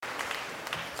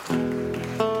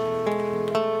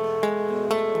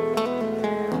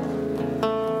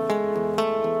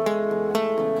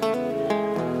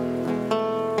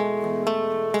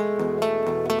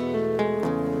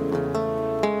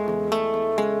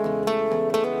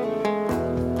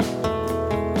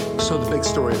So the big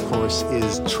story, of course,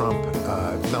 is Trump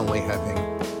not only having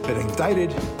been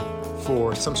indicted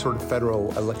for some sort of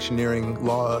federal electioneering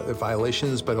law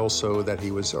violations, but also that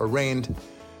he was arraigned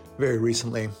very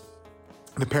recently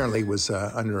and apparently was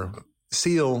under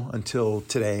seal until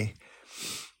today.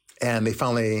 And they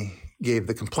finally gave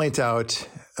the complaint out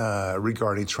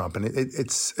regarding Trump, and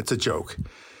it's a joke.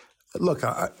 Look,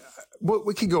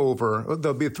 we could go over,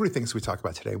 there'll be three things we talk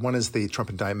about today. One is the Trump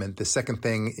indictment. The second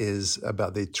thing is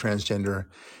about the transgender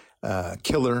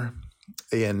killer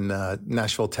in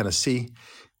Nashville, Tennessee,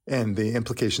 and the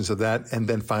implications of that. And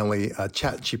then finally,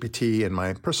 ChatGPT and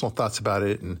my personal thoughts about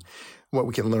it and what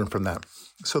we can learn from that.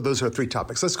 So those are three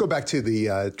topics. Let's go back to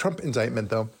the Trump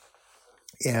indictment, though.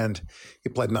 And he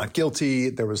pled not guilty.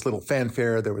 There was little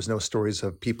fanfare. There was no stories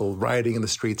of people rioting in the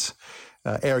streets.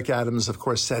 Eric Adams, of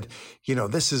course, said,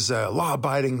 this is a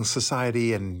law-abiding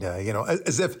society, and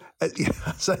as if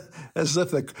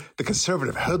the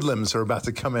conservative hoodlums are about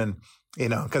to come in,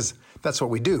 because that's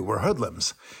what we do. We're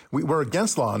hoodlums. We're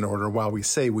against law and order while we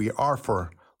say we are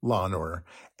for law and order.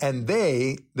 And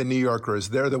the New Yorkers,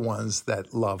 they're the ones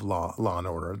that love law and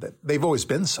order. They've always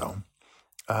been so.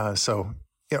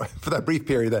 For that brief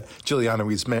period that Giuliani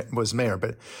was mayor,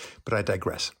 but I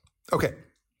digress. Okay,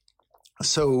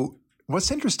 so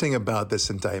what's interesting about this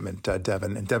indictment,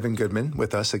 Devin Goodman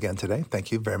with us again today.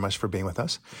 Thank you very much for being with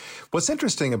us. What's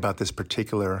interesting about this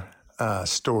particular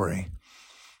story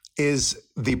is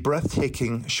the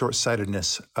breathtaking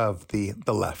short-sightedness of the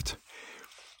left.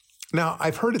 Now,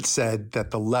 I've heard it said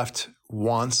that the left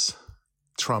wants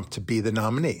Trump to be the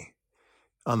nominee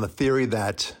on the theory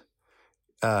that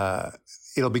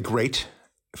it'll be great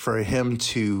for him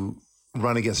to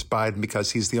run against Biden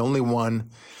because he's the only one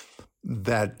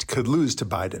that could lose to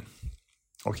Biden.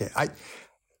 Okay,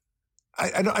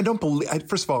 I don't believe.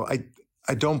 First of all, I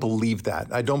don't believe that.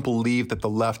 I don't believe that the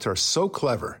left are so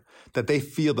clever that they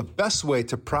feel the best way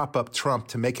to prop up Trump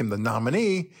to make him the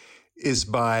nominee is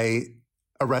by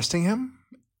arresting him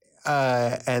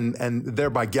and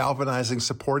thereby galvanizing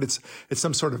support. It's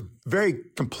some sort of very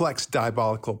complex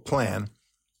diabolical plan.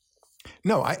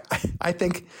 No, I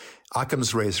think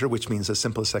Occam's razor, which means the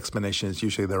simplest explanation is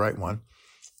usually the right one.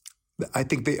 I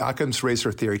think the Occam's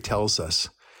razor theory tells us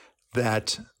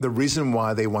that the reason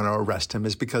why they want to arrest him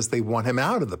is because they want him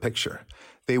out of the picture.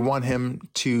 They want him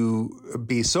to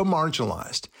be so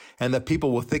marginalized and that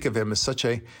people will think of him as such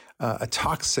a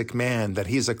toxic man, that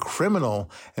he's a criminal,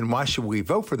 and why should we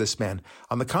vote for this man?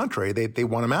 On the contrary, they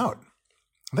want him out.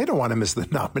 They don't want him as the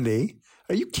nominee.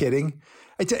 Are you kidding?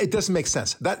 It doesn't make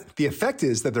sense. That the effect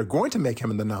is that they're going to make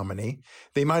him the nominee.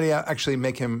 They might actually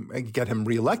get him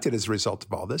reelected as a result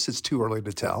of all this. It's too early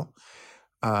to tell.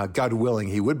 God willing,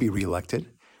 he would be reelected.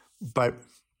 But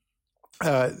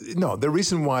no, the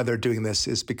reason why they're doing this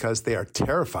is because they are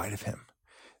terrified of him.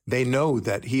 They know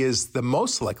that he is the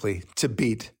most likely to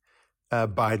beat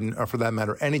Biden, or for that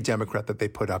matter, any Democrat that they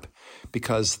put up,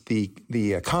 because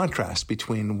the contrast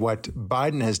between what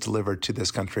Biden has delivered to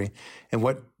this country and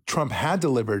what Trump had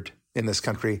delivered in this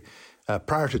country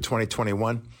prior to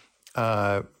 2021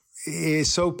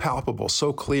 is so palpable,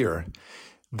 so clear,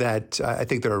 that I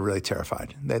think they're really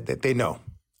terrified. They know.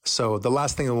 So the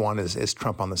last thing they want is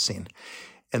Trump on the scene.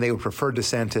 And they would prefer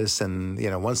DeSantis. And,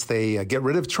 once they get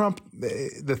rid of Trump,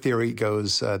 the theory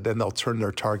goes, then they'll turn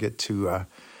their target to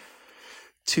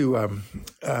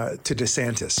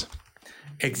DeSantis.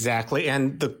 Exactly.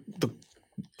 And the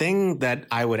thing that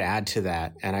I would add to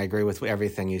that, and I agree with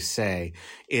everything you say,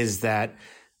 is that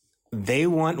they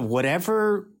want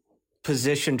whatever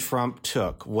position Trump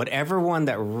took, whatever one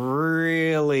that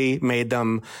really made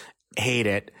them hate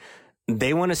it,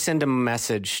 they want to send a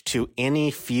message to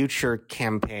any future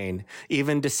campaign,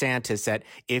 even DeSantis, that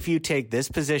if you take this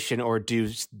position or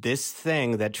do this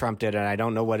thing that Trump did, and I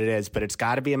don't know what it is, but it's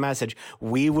got to be a message,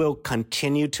 we will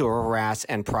continue to harass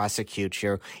and prosecute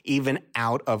you, even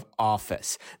out of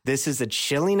office. This is a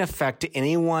chilling effect to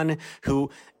anyone who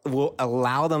will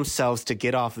allow themselves to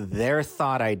get off their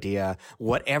thought idea,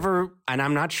 whatever. And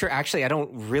I'm not sure, actually, I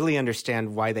don't really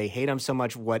understand why they hate him so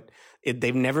much.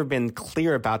 They've never been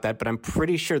clear about that, but I'm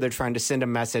pretty sure they're trying to send a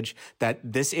message that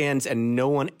this ends and no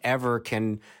one ever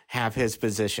can have his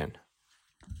position.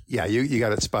 Yeah, you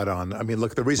got it spot on. I mean,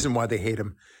 look, the reason why they hate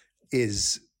him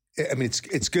is,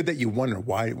 it's good that you wonder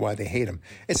why they hate him.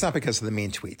 It's not because of the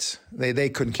mean tweets. They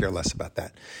couldn't care less about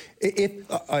that.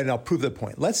 And I'll prove the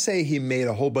point. Let's say he made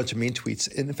a whole bunch of mean tweets,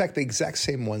 in fact, the exact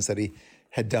same ones that he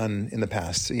had done in the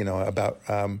past, about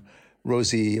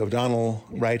Rosie O'Donnell,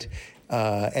 right?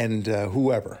 And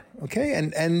whoever, okay?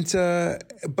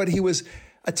 But he was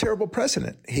a terrible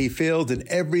president. He failed in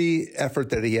every effort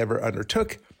that he ever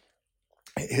undertook.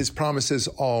 his promises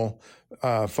all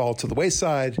fall to the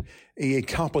wayside. He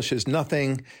accomplishes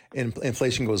nothing.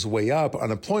 Inflation goes way up.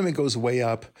 Unemployment goes way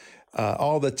up.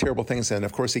 All the terrible things. And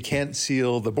of course, he can't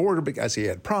seal the border as he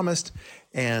had promised.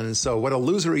 And so what a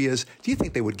loser he is. Do you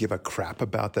think they would give a crap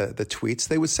about the tweets?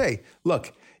 They would say,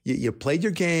 look, you played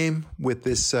your game with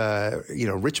this,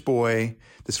 rich boy,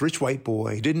 this rich white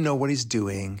boy. He didn't know what he's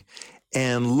doing.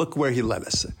 And look where he led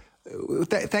us.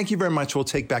 Thank you very much. We'll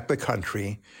take back the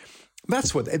country.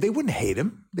 That's what they wouldn't hate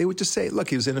him. They would just say, look,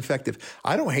 he was ineffective.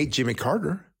 I don't hate Jimmy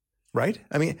Carter, right?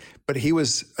 I mean, but he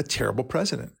was a terrible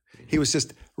president. He was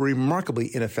just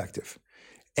remarkably ineffective.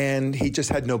 And he just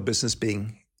had no business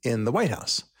being in the White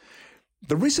House.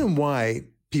 The reason why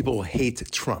people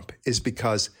hate Trump is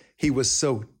because he was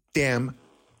so damn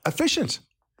efficient.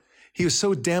 He was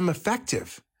so damn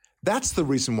effective. That's the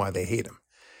reason why they hate him.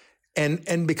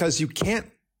 And because you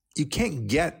can't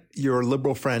get your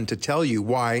liberal friend to tell you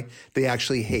why they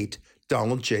actually hate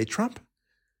Donald J. Trump.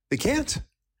 They can't.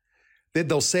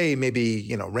 They'll say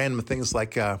maybe, random things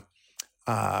like, he's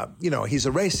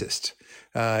a racist.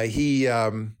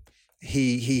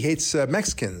 He hates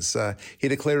Mexicans. He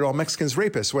declared all Mexicans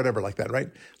rapists, whatever like that, right?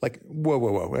 Like,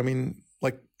 whoa. I mean,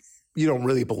 like, you don't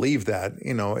really believe that,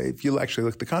 if you actually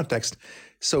look at the context.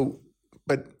 So,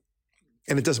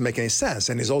 and it doesn't make any sense.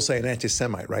 And he's also an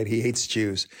anti-Semite, right? He hates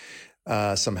Jews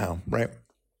somehow, right?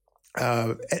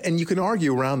 And you can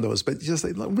argue around those, but just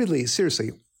like, really,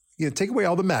 seriously, take away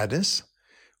all the madness.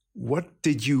 What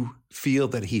did you feel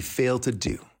that he failed to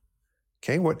do?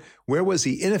 Okay, where was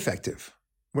he ineffective?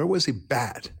 Where was he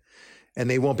bad? And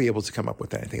they won't be able to come up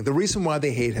with anything. The reason why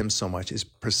they hate him so much is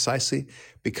precisely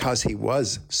because he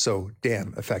was so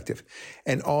damn effective.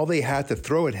 And all they had to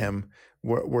throw at him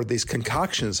were these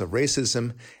concoctions of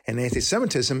racism and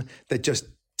anti-Semitism that just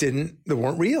they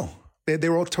weren't real. They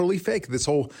were all totally fake. This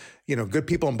whole, good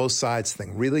people on both sides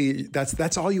thing. Really,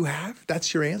 that's all you have?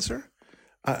 That's your answer?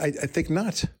 I think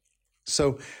not.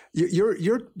 So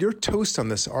you're toast on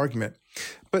this argument.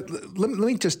 But let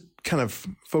me just kind of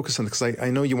focus on this because I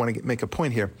know you want to make a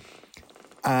point here.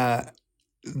 They're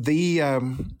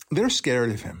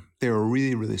scared of him. They're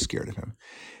really, really scared of him.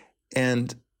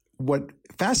 And what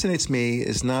fascinates me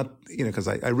is not, because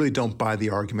I really don't buy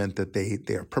the argument that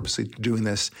they are purposely doing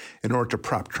this in order to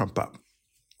prop Trump up.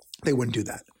 They wouldn't do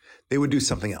that. They would do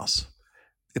something else.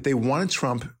 If they wanted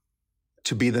Trump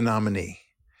to be the nominee,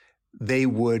 they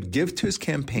would give to his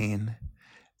campaign.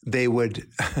 They would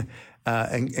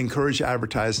encourage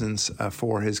advertisements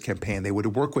for his campaign. They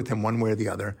would work with him one way or the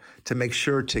other to make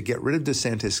sure to get rid of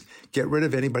DeSantis, get rid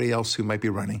of anybody else who might be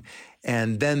running,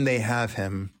 and then they have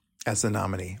him as the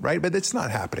nominee, right? But it's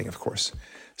not happening, of course.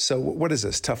 So what is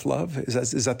this, tough love?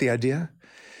 Is that the idea?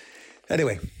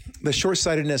 Anyway, the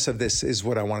short-sightedness of this is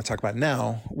what I want to talk about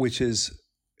now, which is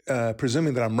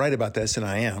presuming that I'm right about this, and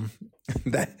I am,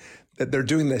 that they're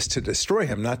doing this to destroy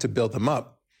him, not to build him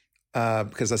up,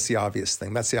 because that's the obvious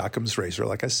thing. That's the Occam's razor,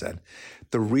 like I said.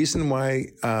 The reason why,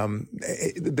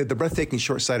 the breathtaking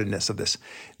short-sightedness of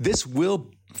this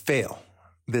will fail,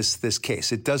 this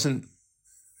case. It doesn't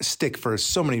stick for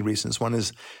so many reasons. One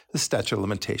is the statute of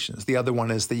limitations. The other one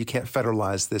is that you can't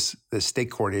federalize this state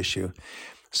court issue.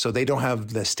 So they don't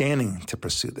have the standing to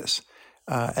pursue this.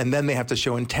 And then they have to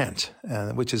show intent,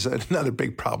 which is another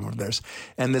big problem of theirs.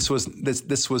 And this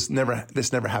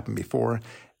never happened before.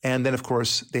 And then, of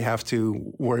course, they have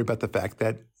to worry about the fact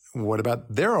that what about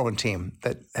their own team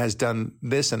that has done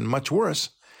this and much worse?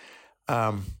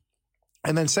 And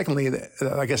then secondly,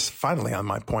 I guess finally on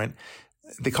my point,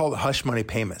 they call it hush money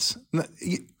payments.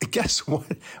 Guess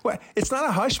what? It's not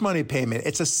a hush money payment.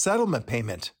 It's a settlement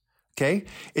payment, okay?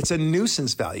 It's a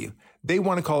nuisance value. They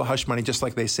want to call it hush money just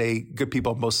like they say good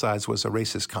people on both sides was a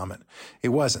racist comment. It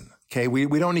wasn't, okay?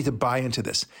 We don't need to buy into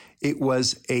this. It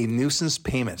was a nuisance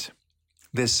payment.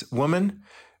 This woman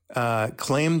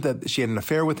claimed that she had an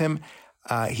affair with him.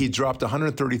 He dropped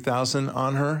 $130,000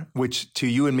 on her, which to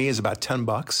you and me is about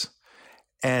 $10,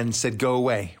 and said, go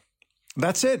away.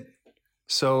 That's it.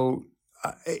 So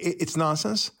it's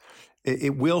nonsense.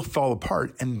 It will fall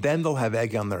apart, and then they'll have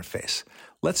egg on their face.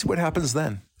 Let's see what happens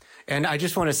then. And I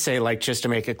just want to say, just to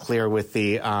make it clear with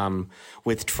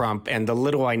with Trump and the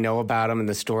little I know about him and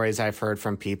the stories I've heard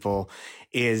from people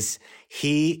is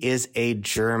he is a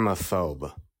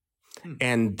germaphobe.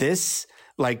 And this,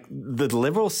 the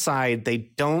liberal side, they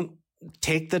don't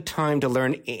take the time to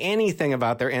learn anything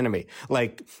about their enemy.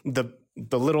 Like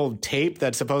the little tape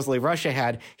that supposedly Russia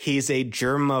had, he's a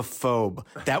germaphobe.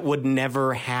 That would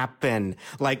never happen.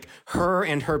 Like her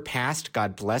and her past,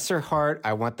 God bless her heart,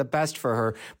 I want the best for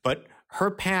her, but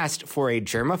her past for a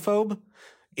germaphobe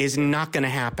is not going to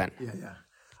happen.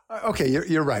 Yeah. Okay,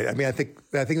 you're right. I mean, I think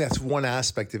that's one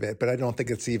aspect of it, but I don't think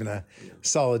it's even a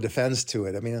solid defense to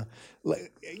it. I mean,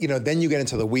 then you get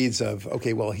into the weeds of,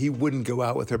 okay, well, he wouldn't go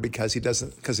out with her because he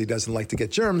doesn't like to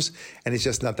get germs, and he's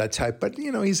just not that type. But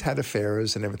he's had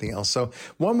affairs and everything else. So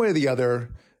one way or the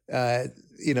other,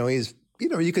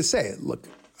 you could say, look,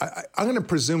 I'm going to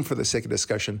presume for the sake of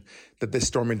discussion that this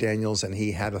Stormy Daniels and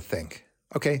he had a think.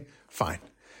 Okay, fine.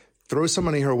 Throw some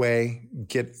money her way,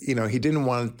 he didn't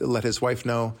want to let his wife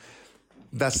know.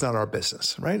 That's not our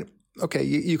business, right? Okay,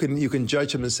 you can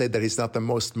judge him and say that he's not the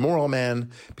most moral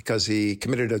man because he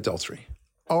committed adultery.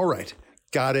 All right,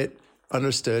 got it,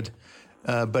 understood.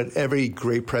 But every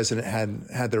great president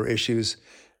had their issues.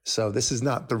 So this is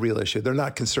not the real issue. They're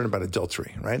not concerned about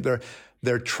adultery, right?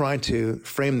 They're trying to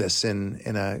frame this in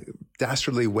a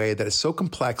dastardly way that is so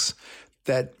complex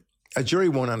that a jury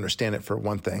won't understand it, for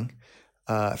one thing.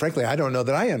 Frankly, I don't know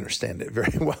that I understand it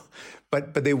very well,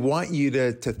 but they want you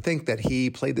to think that he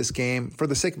played this game for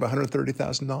the sake of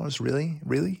 $130,000.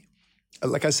 Really?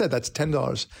 Like I said, that's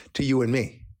 $10 to you and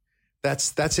me.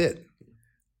 That's it.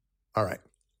 All right.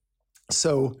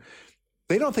 So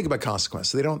they don't think about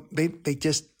consequences. They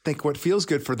just think what feels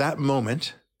good for that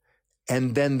moment,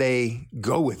 and then they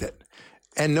go with it.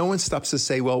 And no one stops to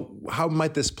say, well, how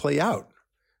might this play out?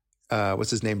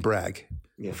 What's his name? Bragg.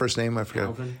 Yeah. First name, I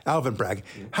forget. Alvin Bragg.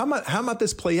 Yeah. How might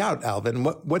this play out, Alvin?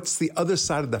 What's the other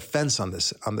side of the fence on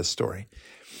this story?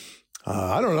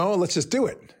 I don't know. Let's just do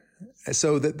it.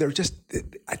 So that they're just.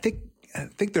 I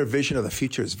think their vision of the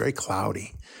future is very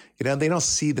cloudy. They don't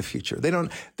see the future. They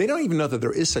don't even know that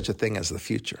there is such a thing as the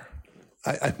future.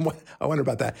 I wonder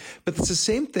about that. But it's the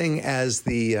same thing as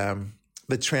the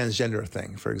transgender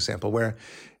thing, for example, where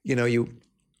you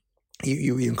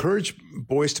encourage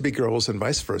boys to be girls and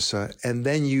vice versa, and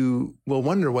then you will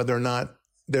wonder whether or not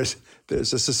there's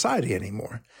a society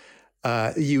anymore.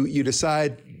 You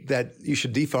decide that you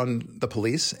should defund the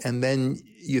police, and then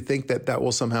you think that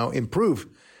will somehow improve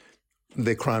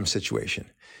the crime situation.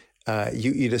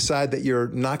 You decide that you're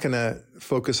not going to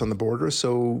focus on the border,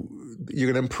 so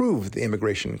you're going to improve the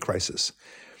immigration crisis.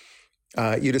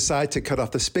 You decide to cut off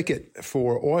the spigot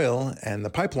for oil and the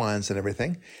pipelines and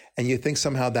everything, and you think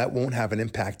somehow that won't have an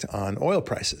impact on oil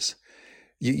prices.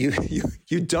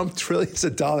 You dump trillions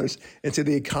of dollars into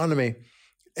the economy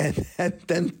and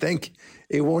then think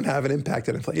it won't have an impact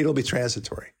on inflation. It'll be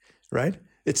transitory, right?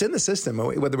 It's in the system,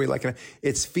 whether we like it.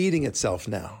 It's feeding itself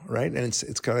now, right? And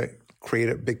it's going to create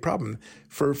a big problem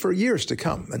for years to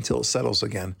come until it settles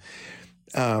again.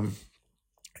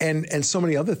 And so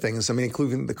many other things, I mean,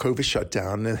 including the COVID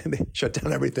shutdown, and they shut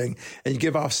down everything, and you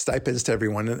give off stipends to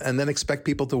everyone and then expect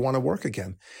people to want to work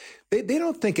again. They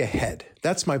don't think ahead.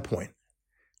 That's my point,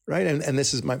 right? And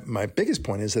this is my biggest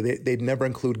point is that they'd never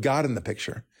include God in the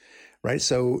picture, right?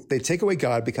 So they take away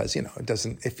God because,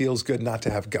 it feels good not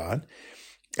to have God.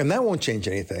 And that won't change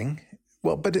anything.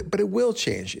 Well, but it will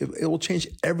change. It will change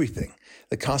everything.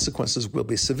 The consequences will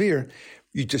be severe.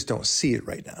 You just don't see it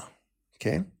right now,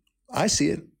 okay? I see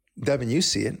it. Devin, you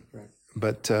see it, right.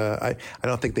 But I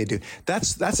don't think they do.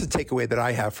 That's the takeaway that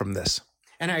I have from this.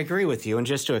 And I agree with you. And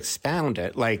just to expound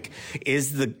it,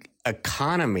 is the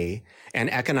economy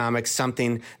and economics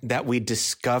something that we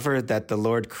discover that the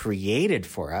Lord created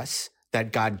for us,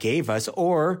 that God gave us,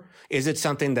 or is it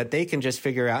something that they can just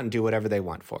figure out and do whatever they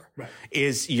want for? Right.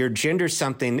 Is your gender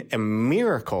something, a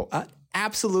miracle, an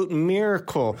absolute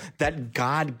miracle that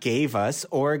God gave us,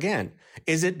 or again,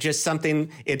 is it just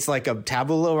something, it's like a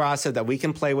tabula rasa that we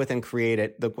can play with and create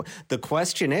it? The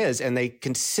question is, and they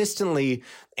consistently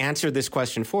answer this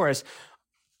question for us,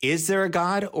 is there a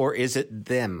God or is it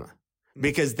them?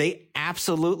 Because they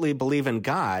absolutely believe in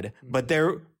God, but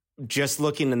they're just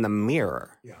looking in the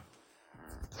mirror. Yeah.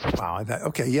 Wow.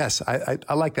 Okay. Yes.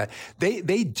 I like that.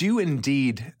 They do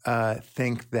indeed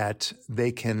think that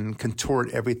they can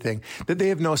contort everything, that they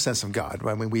have no sense of God.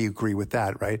 I mean, we agree with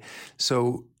that, right?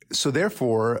 So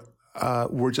therefore,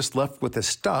 we're just left with this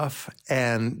stuff,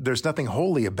 and there's nothing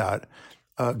holy about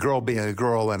a girl being a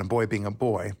girl and a boy being a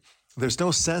boy. There's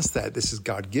no sense that this is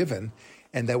God-given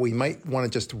and that we might want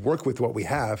to just work with what we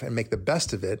have and make the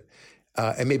best of it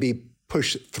and maybe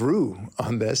push through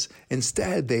on this.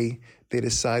 Instead, they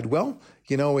decide, well,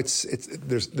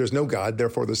 there's no God,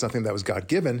 therefore there's nothing that was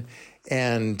God-given,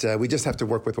 and we just have to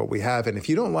work with what we have. And if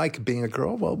you don't like being a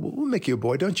girl, well, we'll make you a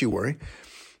boy, don't you worry.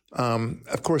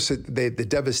 Of course, the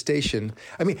devastation.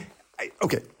 I mean,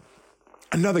 okay.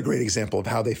 Another great example of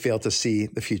how they fail to see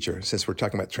the future, since we're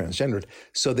talking about transgendered.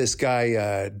 So this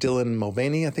guy, Dylan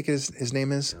Mulvaney, I think his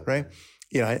name is, right?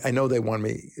 I know they want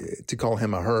me to call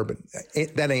him a her, but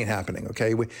that ain't happening,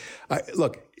 okay?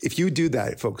 Look, if you do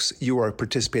that, folks, you are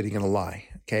participating in a lie,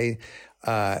 Okay,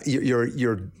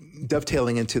 you're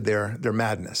dovetailing into their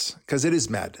madness, because it is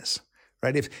madness,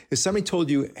 right? If somebody told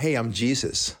you, "Hey, I'm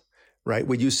Jesus," right?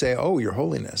 Would you say, "Oh, Your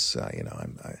Holiness,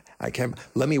 I can't.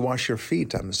 Let me wash your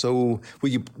feet.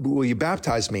 Will you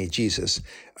baptize me, Jesus?"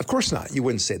 Of course not. You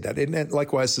wouldn't say that. And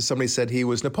likewise, if somebody said he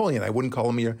was Napoleon, I wouldn't call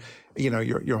him your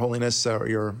Holiness or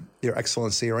your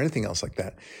Excellency or anything else like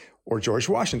that, or George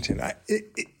Washington.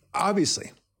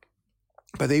 Obviously.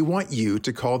 But they want you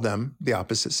to call them the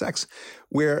opposite sex,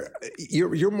 where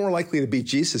you're more likely to be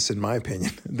Jesus, in my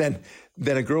opinion, than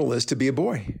a girl is to be a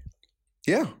boy.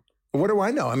 Yeah. What do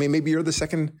I know? I mean, maybe you're the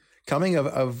second coming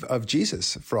of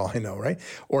Jesus, for all I know, right?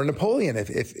 Or Napoleon, if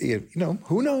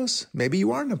who knows? Maybe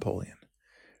you are Napoleon,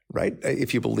 right?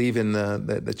 If you believe in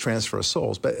the transfer of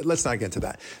souls. But let's not get into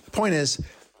that. The point is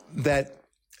that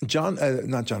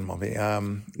Dylan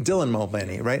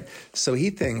Mulvaney, right? So he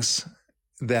thinks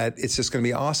that it's just going to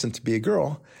be awesome to be a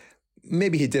girl.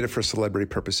 Maybe he did it for celebrity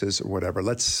purposes or whatever.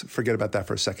 Let's forget about that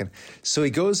for a second. So he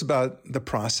goes about the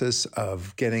process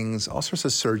of getting all sorts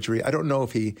of surgery. I don't know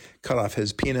if he cut off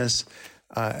his penis.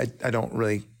 I don't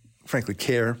really, frankly,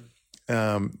 care.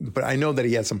 But I know that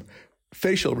he had some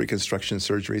facial reconstruction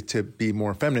surgery to be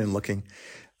more feminine looking.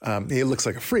 He looks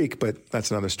like a freak, but that's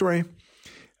another story.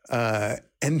 And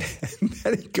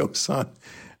then he goes on.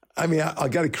 I mean, I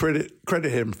got to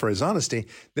credit him for his honesty.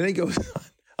 Then he goes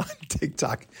on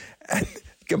TikTok and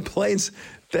complains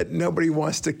that nobody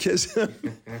wants to kiss him,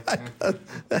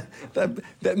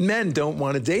 that men don't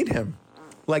want to date him.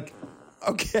 Like,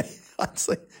 okay,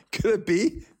 honestly, could it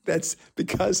be that's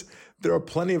because there are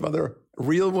plenty of other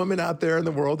real women out there in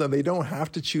the world and they don't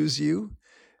have to choose you?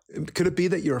 Could it be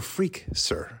that you're a freak,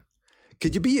 sir?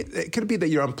 Could it be that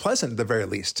you're unpleasant at the very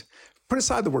least? Put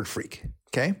aside the word freak,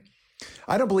 okay?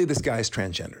 I don't believe this guy is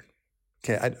transgendered.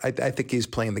 Okay, I think he's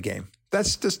playing the game.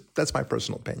 That's my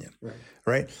personal opinion,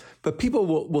 right? But people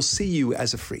will see you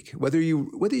as a freak, whether you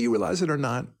realize it or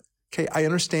not. Okay, I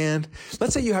understand.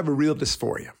 Let's say you have a real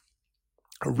dysphoria,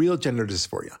 a real gender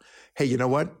dysphoria. Hey, you know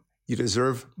what? You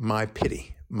deserve my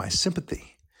pity, my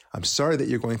sympathy. I'm sorry that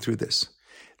you're going through this.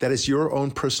 That is your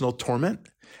own personal torment,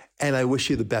 and I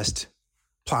wish you the best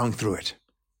plowing through it.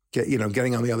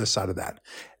 Getting on the other side of that.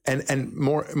 And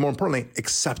more importantly,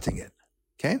 accepting it,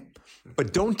 okay?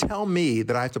 But don't tell me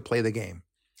that I have to play the game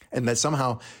and that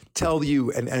somehow tell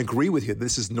you and agree with you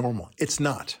this is normal. It's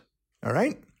not, all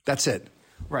right? That's it.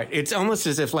 Right. It's almost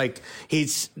as if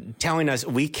he's telling us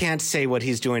we can't say what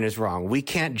he's doing is wrong. We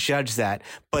can't judge that.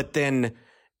 But then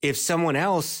if someone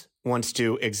else wants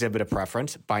to exhibit a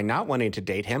preference by not wanting to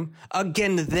date him,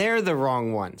 again, they're the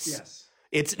wrong ones. Yes.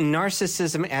 It's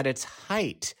narcissism at its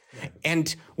height.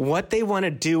 And what they want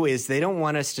to do is they don't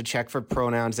want us to check for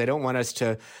pronouns. They want us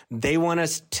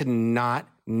to not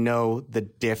know the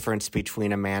difference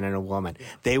between a man and a woman. Yeah.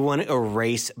 They want to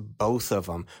erase both of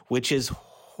them, which is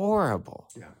horrible.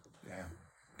 Yeah.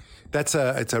 It's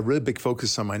a really big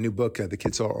focus on my new book, The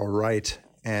Kids Are All Right.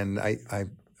 And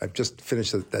I've just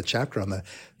finished that chapter on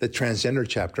the transgender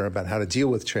chapter about how to deal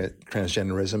with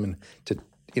transgenderism and to,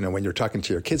 when you're talking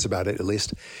to your kids about it, at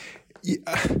least.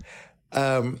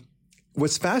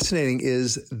 What's fascinating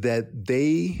is that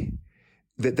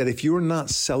that if you're not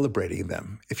celebrating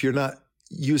them, if you're not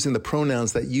using the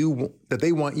pronouns that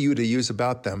they want you to use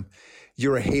about them,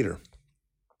 you're a hater.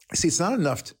 See, it's not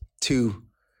enough to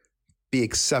be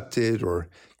accepted or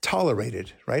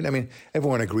tolerated, right? I mean,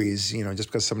 everyone agrees, just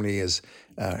because somebody has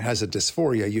a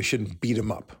dysphoria, you shouldn't beat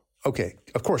them up. Okay,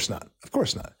 of course not. Of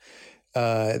course not.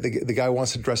 The guy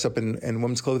wants to dress up in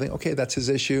women's clothing. Okay, that's his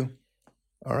issue.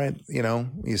 All right,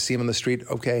 you see him on the street.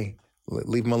 Okay,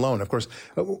 leave him alone. Of course,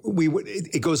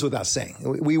 it goes without saying.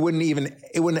 It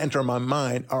wouldn't enter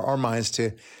our minds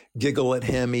to giggle at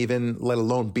him, even let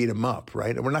alone beat him up.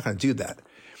 Right? We're not going to do that.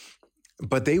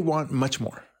 But they want much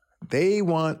more. They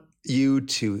want you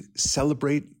to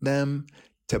celebrate them,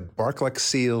 to bark like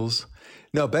seals.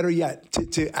 No, better yet,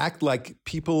 to act like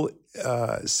people,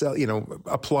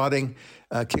 applauding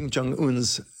Kim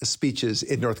Jong-un's speeches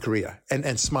in North Korea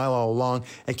and smile all along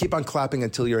and keep on clapping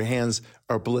until your hands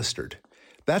are blistered.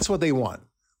 That's what they want,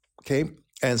 okay?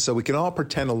 And so we can all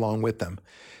pretend along with them.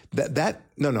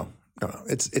 No.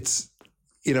 It's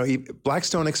blacks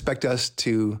don't expect us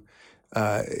to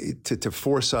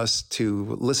force us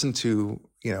to listen to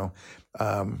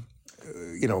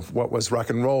what was rock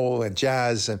and roll and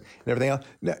jazz and everything else.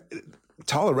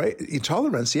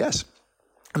 Tolerance, yes.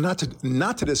 Not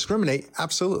to discriminate,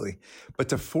 absolutely, but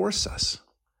to force us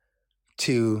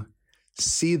to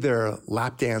see their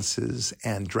lap dances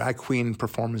and drag queen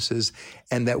performances,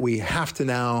 and that we have to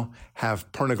now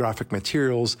have pornographic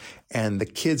materials, and the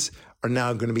kids are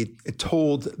now going to be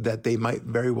told that they might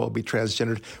very well be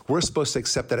transgendered. We're supposed to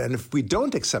accept that. And if we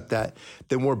don't accept that,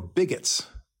 then we're bigots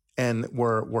and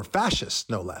we're fascists,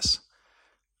 no less.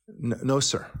 No,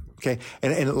 sir. Okay.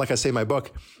 And like I say in my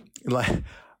book,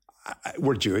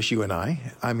 we're Jewish, you and I.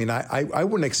 I mean, I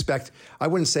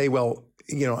wouldn't say, well,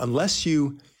 unless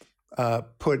you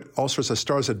put all sorts of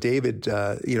Stars of David,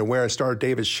 wear a Star of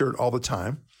David shirt all the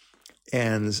time,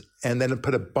 and then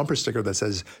put a bumper sticker that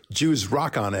says Jews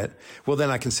rock on it, well, then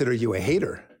I consider you a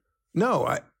hater.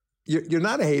 No, you're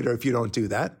not a hater if you don't do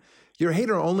that. You're a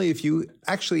hater only if you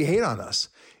actually hate on us.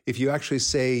 If you actually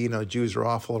say, Jews are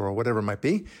awful or whatever it might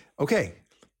be, okay.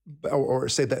 Or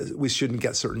say that we shouldn't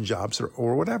get certain jobs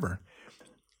or whatever.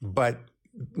 But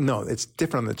no, it's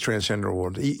different in the transgender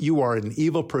world. You are an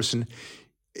evil person.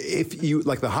 If you,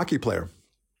 like the hockey player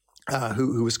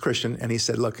who was Christian, and he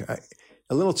said, look,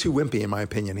 a little too wimpy in my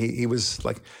opinion. He was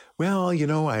like, well,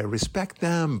 I respect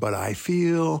them, but I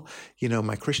feel,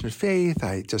 my Christian faith,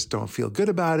 I just don't feel good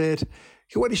about it.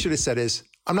 What he should have said is,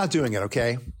 I'm not doing it,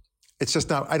 okay? It's just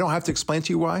not, I don't have to explain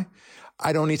to you why.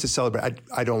 I don't need to celebrate.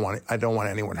 I don't want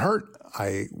anyone hurt.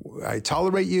 I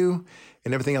tolerate you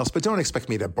and everything else, but don't expect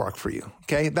me to bark for you.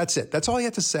 Okay. That's it. That's all he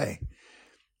had to say.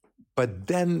 But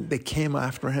then they came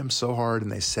after him so hard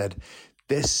and they said,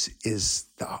 this is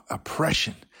the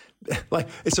oppression. Like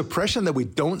it's oppression that we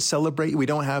don't celebrate. We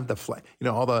don't have the flag,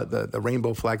 all the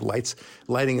rainbow flag lights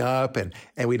lighting up and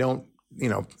we don't,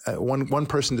 one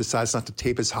person decides not to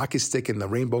tape his hockey stick in the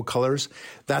rainbow colors.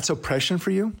 That's oppression for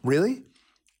you? Really?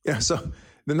 Yeah. So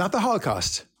not the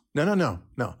Holocaust. No.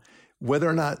 Whether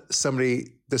or not somebody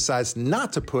decides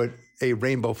not to put a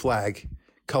rainbow flag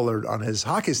colored on his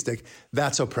hockey stick,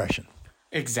 that's oppression.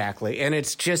 Exactly. And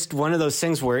it's just one of those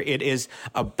things where it is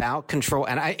about control.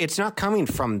 And it's not coming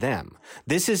from them.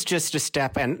 This is just a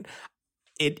step. And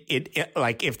it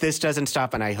like if this doesn't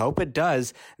stop, and I hope it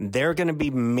does, they're going to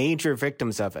be major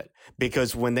victims of it.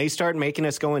 Because when they start making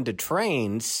us go into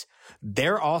trains,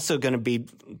 they're also going to be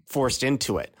forced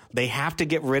into it. They have to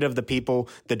get rid of the people,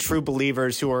 the true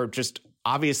believers who are just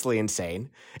obviously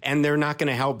insane, and they're not going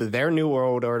to help their new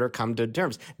world order come to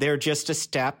terms. They're just a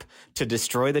step to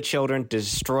destroy the children, to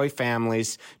destroy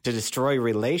families, to destroy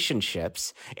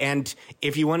relationships. And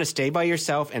if you want to stay by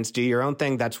yourself and do your own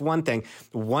thing, that's one thing.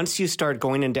 Once you start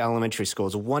going into elementary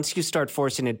schools, once you start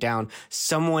forcing it down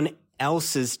someone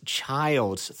else's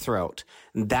child's throat,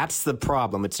 that's the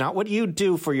problem. It's not what you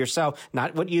do for yourself,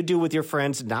 not what you do with your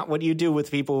friends, not what you do with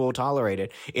people who will tolerate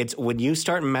it. It's when you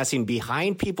start messing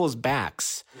behind people's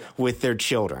backs with their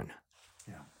children.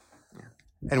 Yeah.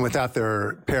 And without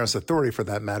their parents' authority for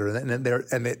that matter.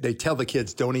 And they tell the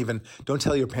kids, don't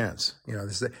tell your parents.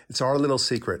 It's our little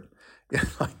secret.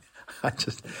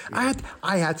 I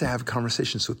had to have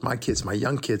conversations with my kids, my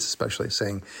young kids especially,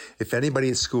 saying, if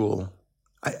anybody at school,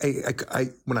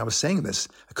 when I was saying this,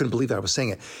 I couldn't believe that I was saying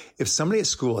it. If somebody at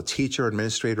school, a teacher,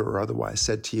 administrator, or otherwise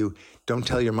said to you, don't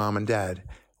tell your mom and dad,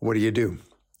 what do?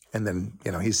 And then,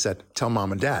 he said, tell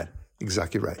mom and dad.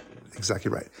 Exactly right.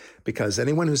 Because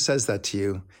anyone who says that to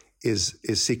you is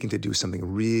seeking to do something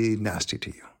really nasty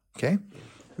to you. Okay.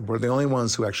 We're the only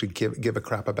ones who actually give a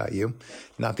crap about you,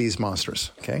 not these monsters.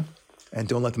 Okay. And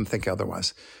don't let them think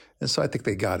otherwise. And so I think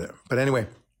they got it. But anyway,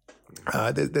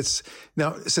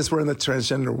 now, since we're in the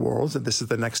transgender world, this is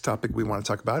the next topic we want to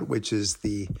talk about, which is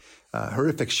the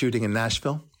horrific shooting in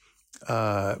Nashville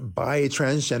by a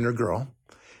transgender girl,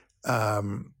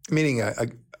 meaning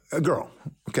a girl,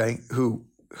 okay,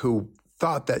 who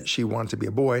thought that she wanted to be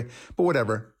a boy, but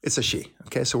whatever, it's a she,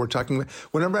 okay? So we're talking,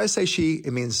 whenever I say she,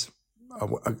 it means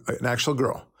an actual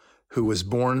girl who was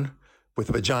born with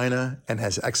a vagina and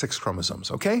has XX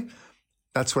chromosomes, okay?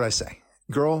 That's what I say.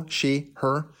 Girl, she,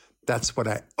 her. That's what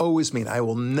I always mean. I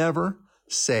will never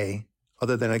say,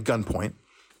 other than at gunpoint,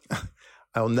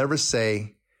 I will never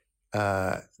say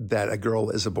that a girl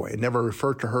is a boy. I never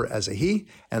refer to her as a he,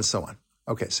 and so on.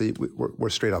 Okay, so we're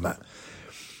straight on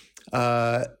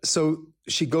that. So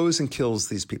she goes and kills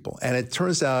these people. And it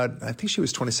turns out, I think she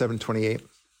was 27, 28.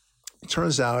 It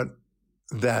turns out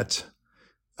that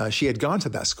she had gone to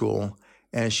that school,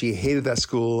 and she hated that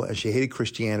school, and she hated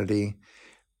Christianity.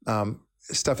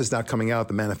 Stuff is now coming out.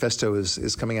 The manifesto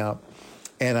is coming out.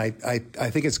 And I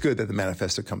think it's good that the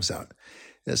manifesto comes out.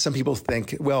 Some people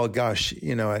think, well, gosh,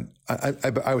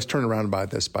 I was turned around by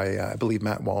this by, I believe,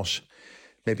 Matt Walsh.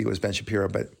 Maybe it was Ben Shapiro.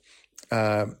 But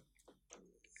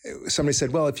somebody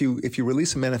said, well, if you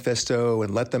release a manifesto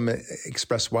and let them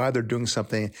express why they're doing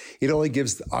something, it only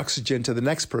gives the oxygen to the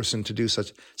next person to do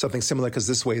something similar, because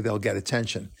this way they'll get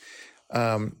attention.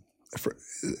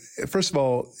 first of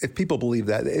all, if people believe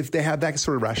that, if they have that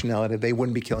sort of rationality, they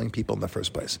wouldn't be killing people in the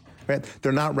first place, right?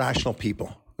 They're not rational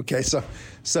people. Okay,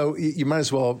 so you might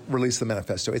as well release the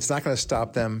manifesto. It's not going to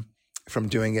stop them from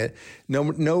doing it.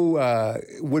 No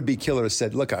would-be killer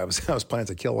said, look, I was planning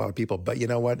to kill a lot of people, but you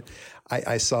know what?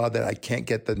 I saw that I can't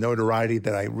get the notoriety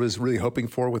that I was really hoping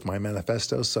for with my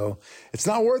manifesto, so it's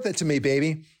not worth it to me,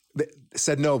 baby.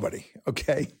 Said nobody,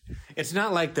 okay? It's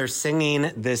not like they're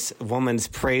singing this woman's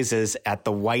praises at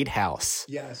the White House.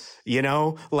 Yes. You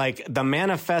know, like the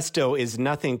manifesto is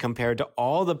nothing compared to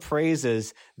all the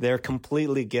praises they're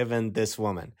completely given this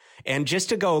woman. And just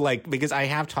to go like, because I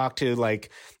have talked to like,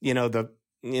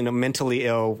 mentally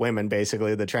ill women,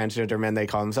 basically the transgender men they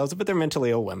call themselves, but they're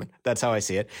mentally ill women. That's how I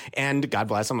see it. And God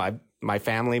bless them. My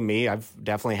family, me, I've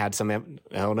definitely had some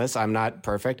illness. I'm not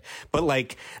perfect, but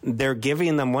like they're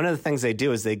giving them, one of the things they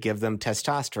do is they give them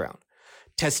testosterone.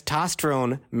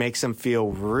 Testosterone makes them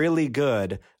feel really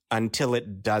good until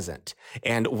it doesn't.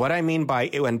 And what I mean by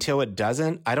until it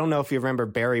doesn't, I don't know if you remember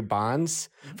Barry Bonds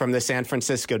from the San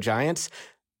Francisco Giants.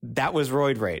 That was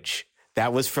roid rage.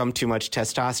 That was from too much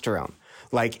testosterone.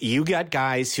 Like you got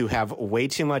guys who have way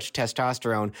too much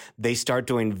testosterone. They start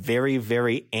doing very,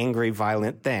 very angry,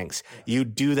 violent things. Yeah. You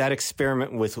do that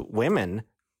experiment with women.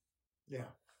 Yeah.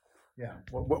 Yeah.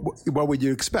 What would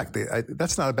you expect?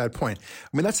 That's not a bad point.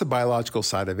 I mean, that's the biological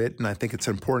side of it. And I think it's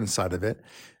an important side of it.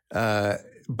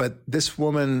 But this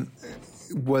woman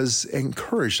was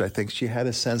encouraged. I think she had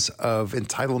a sense of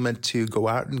entitlement to go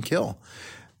out and kill.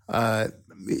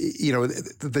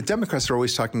 The Democrats are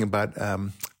always talking about,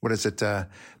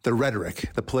 the rhetoric,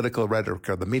 the political rhetoric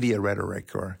or the media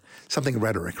rhetoric or something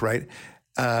rhetoric, right?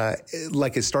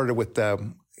 Like it started with,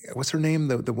 what's her name?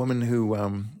 The woman who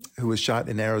was shot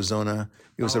in Arizona.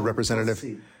 It was a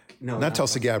representative. No, not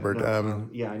Tulsi Gabbard.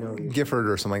 Yeah, I know. Gifford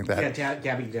or something like that. Yeah,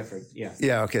 Gabby Gifford. Yeah.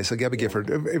 Yeah. Okay. So Gabby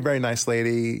Gifford, a very nice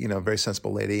lady, very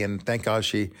sensible lady, and thank God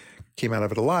she came out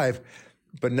of it alive.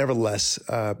 But nevertheless,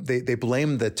 they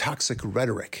blame the toxic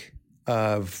rhetoric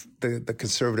of the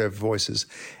conservative voices.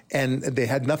 And they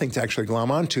had nothing to actually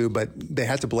glom onto, but they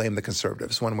had to blame the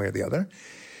conservatives one way or the other.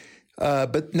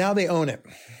 But now they own it.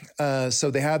 So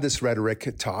they have this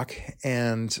rhetoric talk,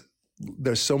 and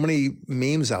there's so many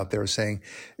memes out there saying,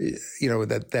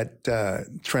 that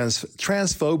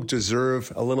transphobes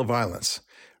deserve a little violence,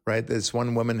 right? There's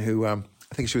one woman who, I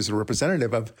think she was a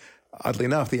representative of, oddly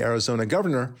enough, the Arizona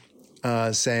governor,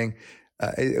 saying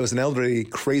it was an elderly,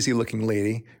 crazy-looking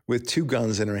lady with two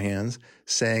guns in her hands,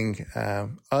 saying,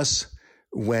 "Us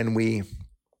when we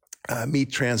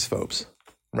meet transphobes,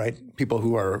 right? People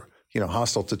who are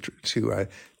hostile to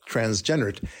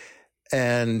transgendered."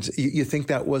 And you think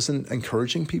that wasn't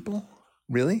encouraging people,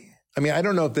 really? I mean, I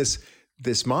don't know if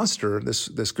this monster,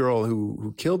 this girl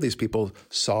who killed these people,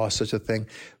 saw such a thing,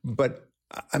 but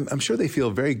I'm sure they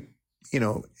feel very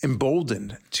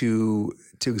emboldened to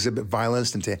exhibit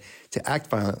violence and to act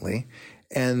violently,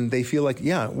 and they feel like,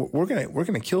 yeah, we're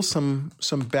gonna kill some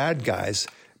bad guys,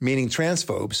 meaning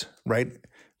transphobes, right?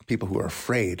 People who are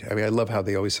afraid. I mean, I love how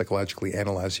they always psychologically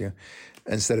analyze you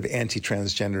instead of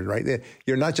anti-transgender, right?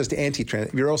 You're not just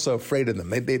anti-trans, you're also afraid of them.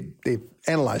 They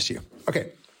analyze you.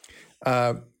 Okay,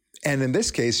 and in this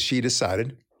case, she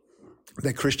decided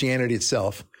that Christianity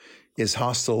itself is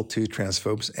hostile to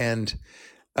transphobes and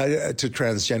to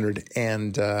transgendered,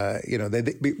 and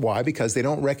why? Because they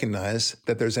don't recognize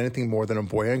that there's anything more than a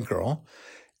boy and girl,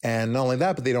 and not only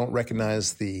that, but they don't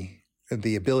recognize the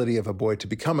ability of a boy to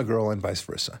become a girl and vice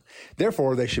versa.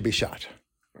 Therefore, they should be shot.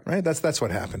 Right? That's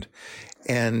what happened,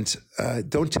 and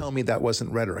don't tell me that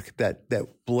wasn't rhetoric that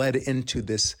bled into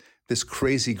this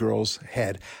crazy girl's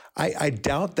head. I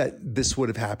doubt that this would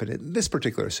have happened in this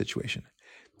particular situation.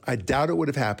 I doubt it would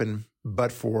have happened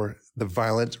but for the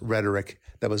violent rhetoric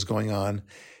that was going on,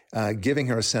 giving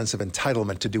her a sense of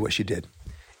entitlement to do what she did.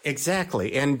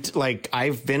 Exactly. And like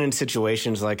I've been in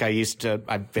situations like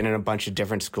I've been in a bunch of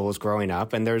different schools growing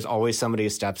up, and there's always somebody who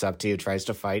steps up to you, tries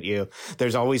to fight you.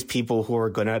 There's always people who are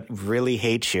going to really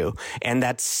hate you. And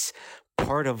that's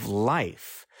part of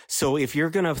life. So if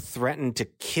you're going to threaten to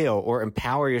kill or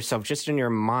empower yourself just in your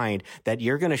mind that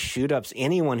you're going to shoot up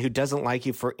anyone who doesn't like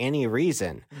you for any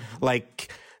reason,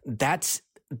 like that's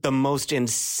the most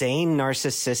insane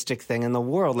narcissistic thing in the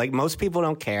world. Like most people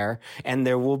don't care, and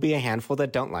there will be a handful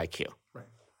that don't like you. Right.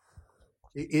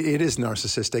 It is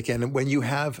narcissistic. And when you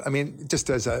have, I mean, just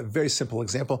as a very simple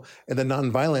example, in the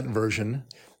nonviolent version,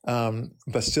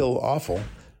 but still awful,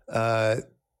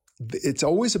 it's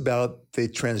always about the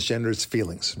transgender's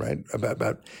feelings, right?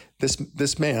 About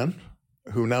this man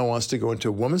who now wants to go into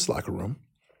a woman's locker room.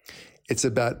 It's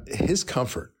about his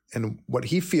comfort. and what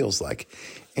he feels like.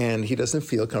 And he doesn't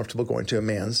feel comfortable going to a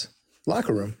man's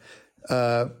locker room.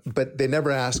 But they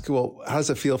never ask, well, how does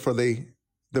it feel for the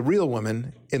real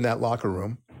woman in that locker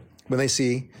room when they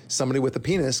see somebody with a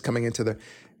penis coming into the,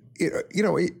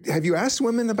 have you asked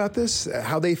women about this?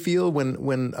 How they feel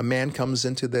when a man comes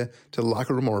into the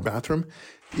locker room or a bathroom?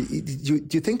 Do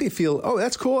you think they feel, oh,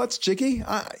 that's cool, that's jiggy,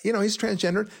 he's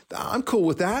transgender, I'm cool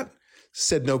with that?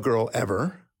 Said no girl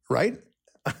ever, right?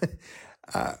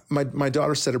 My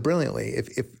daughter said it brilliantly.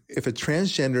 If a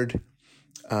transgendered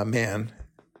man,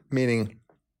 meaning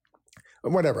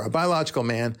whatever, a biological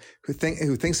man who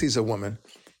thinks he's a woman,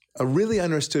 a really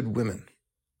understood women,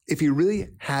 if he really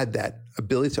had that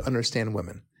ability to understand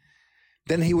women,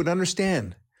 then he would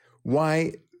understand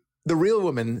why the real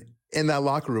women in that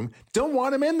locker room don't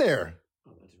want him in there.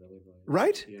 Oh, that's really brilliant.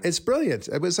 Right? Yeah. It's brilliant.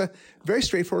 It was a very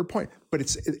straightforward point. But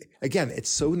it's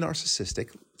so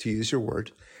narcissistic, to use your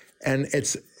word, and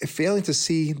it's failing to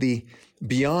see the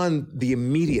beyond the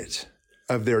immediate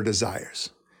of their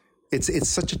desires. It's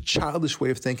such a childish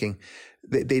way of thinking.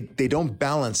 They don't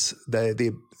balance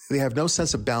they have no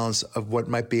sense of balance of what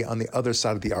might be on the other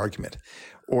side of the argument,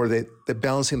 or the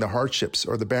balancing the hardships,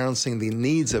 or the balancing the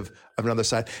needs of another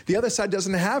side. The other side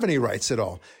doesn't have any rights at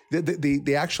all.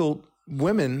 The actual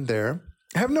women there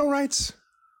have no rights.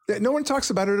 No one talks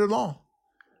about it at all.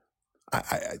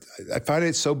 I find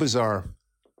it so bizarre,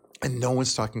 and no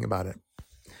one's talking about it.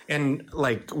 And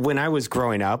like when I was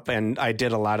growing up, and I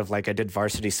did a lot of I did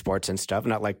varsity sports and stuff,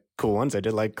 not like cool ones. I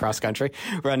did like cross country,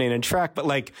 running and track.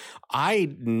 But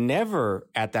I never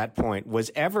at that point was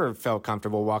ever felt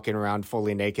comfortable walking around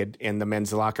fully naked in the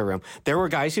men's locker room. There were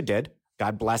guys who did,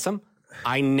 God bless them.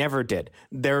 I never did.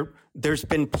 There's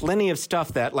been plenty of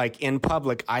stuff that in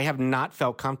public I have not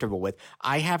felt comfortable with.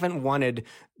 I haven't wanted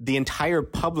the entire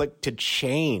public to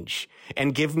change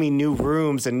and give me new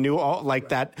rooms and new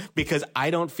that because I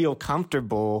don't feel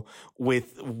comfortable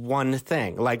with one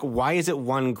thing. Why is it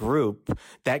one group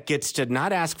that gets to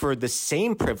not ask for the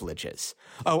same privileges?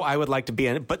 Oh, I would like to be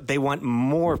in it, but they want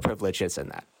more privileges in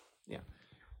that.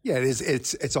 Yeah, it is.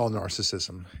 It's all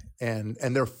narcissism, and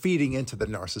they're feeding into the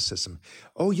narcissism.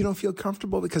 Oh, you don't feel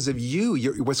comfortable because of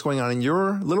what's going on in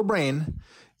your little brain.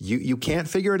 You can't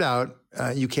figure it out.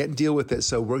 You can't deal with it.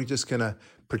 So we're just gonna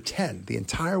pretend the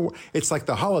entire world. It's like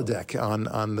the holodeck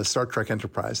on the Star Trek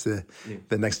Enterprise, the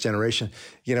Next Generation.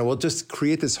 We'll just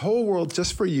create this whole world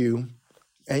just for you.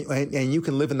 And you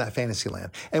can live in that fantasy land.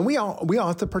 And we all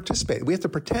have to participate. We have to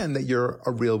pretend that you're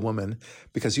a real woman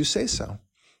because you say so.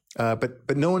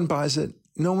 But no one buys it.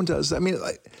 No one does. I mean,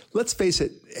 let's face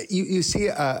it. You see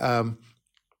a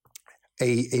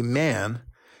man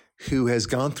who has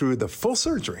gone through the full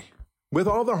surgery with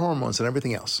all the hormones and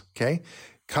everything else. Okay,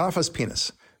 cut off his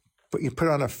penis, but you put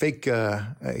on a fake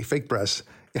breast.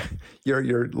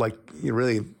 You're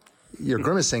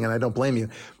grimacing, and I don't blame you.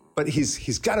 But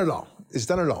he's got it all. He's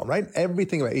done it all, right?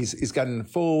 Everything. He's gotten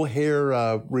full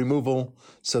hair removal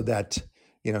so that.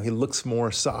 He looks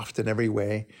more soft in every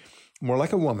way, more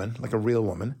like a woman, like a real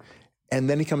woman. And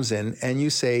then he comes in and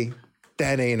you say,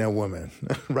 that ain't a woman,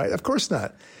 right? Of course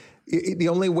not. The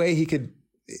only way he could,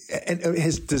 and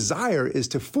his desire is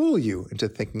to fool you into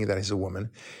thinking that he's a woman.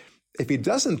 If he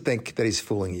doesn't think that he's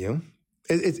fooling you,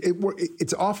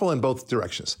 it's awful in both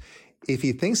directions. If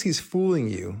he thinks he's fooling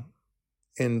you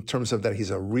in terms of that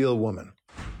he's a real woman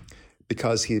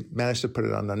because he managed to put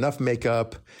it on enough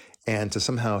makeup and to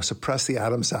somehow suppress the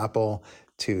Adam's apple,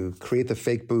 to create the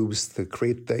fake boobs, to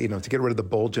create the, to get rid of the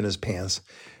bulge in his pants,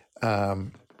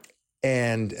 and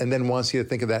then wants you to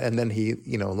think of that, and then he,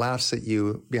 laughs at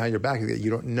you behind your back that you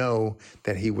don't know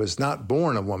that he was not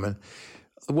born a woman.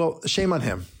 Well, shame on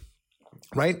him,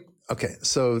 right? Okay,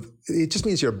 so it just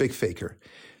means you're a big faker.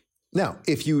 Now,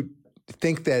 if you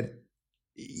think that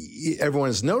everyone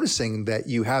is noticing that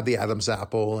you have the Adam's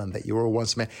apple and that you were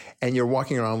once a man and you're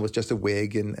walking around with just a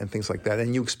wig and things like that,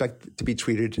 and you expect to be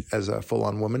treated as a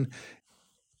full-on woman,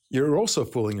 you're also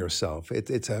fooling yourself.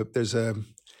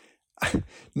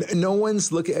 No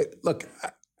one's looking at, look,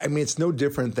 I mean, it's no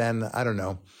different than, I don't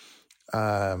know,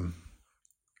 an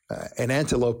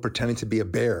antelope pretending to be a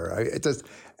bear.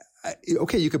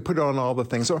 Okay, you could put on all the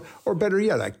things, or better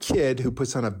yet, a kid who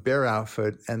puts on a bear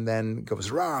outfit and then goes,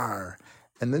 rawr.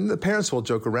 And then the parents will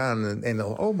joke around and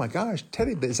they'll, oh my gosh,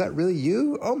 Teddy, is that really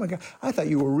you? Oh my God, I thought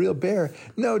you were a real bear.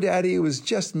 No, Daddy, it was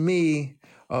just me.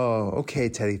 Oh, okay,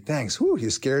 Teddy, thanks. Whew,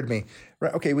 you scared me.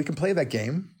 Right? Okay, we can play that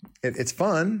game. It's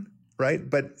fun, right?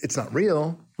 But it's not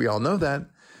real. We all know that.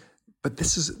 But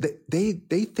this is, they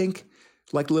think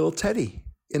like little Teddy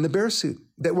in the bear suit,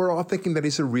 that we're all thinking that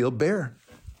he's a real bear.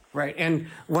 Right. And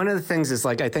one of the things is,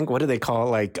 like, I think, what do they call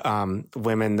it? Like,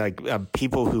 women, like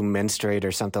people who menstruate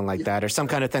or something like that, or some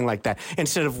kind of thing like that,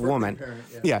 instead of woman. Parent,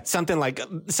 yeah. Something like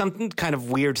some kind of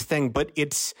weird thing. But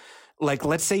it's like,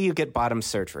 let's say you get bottom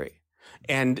surgery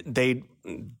and they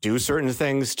do certain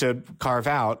things to carve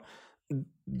out.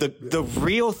 The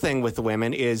real thing with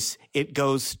women is it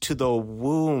goes to the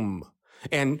womb.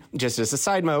 And just as a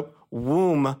side note,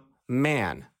 womb,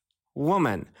 man.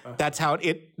 Woman. That's how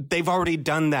they've already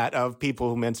done that of people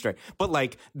who menstruate. But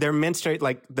like their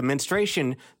like the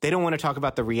menstruation, they don't want to talk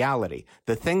about the reality.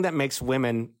 The thing that makes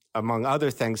women, among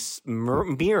other things,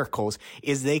 miracles,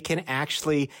 is they can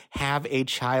actually have a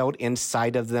child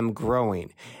inside of them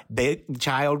growing. The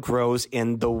child grows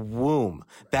in the womb.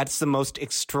 That's the most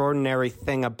extraordinary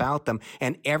thing about them.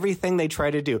 And everything they try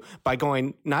to do by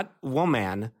going, not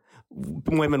woman,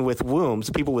 women with wombs,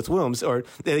 people with wombs, or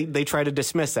they try to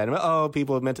dismiss that. Oh,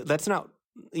 people have meant that's not,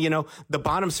 the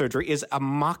bottom surgery is a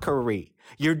mockery.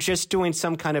 You're just doing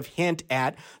some kind of hint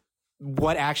at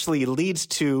what actually leads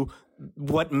to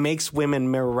what makes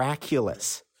women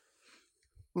miraculous.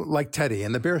 Like Teddy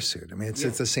in the bear suit. I mean,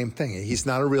 it's the same thing. He's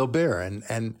not a real bear,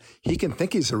 and he can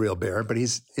think he's a real bear, but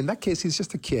in that case, he's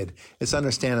just a kid. It's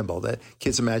understandable that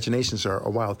kids' imaginations are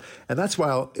wild. And that's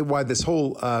why this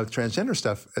whole transgender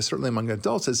stuff, certainly among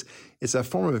adults, is a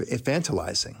form of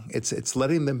infantilizing. It's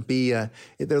letting them be,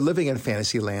 they're living in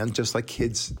fantasy land, just like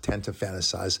kids tend to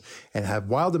fantasize and have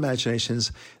wild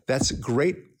imaginations. That's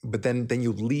great, but then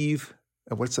you leave.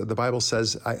 The Bible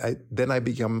says, then I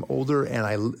become older and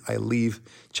I leave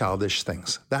childish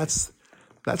things. That's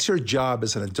your job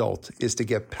as an adult, is to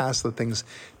get past the things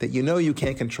that you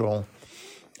can't control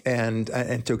and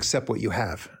to accept what you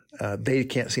have. They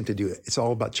can't seem to do it. It's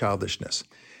all about childishness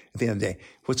at the end of the day.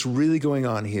 What's really going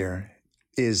on here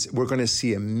is we're going to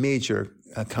see a major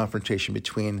confrontation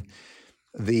between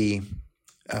the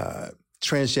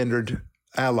transgendered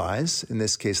allies, in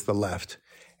this case the left,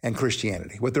 and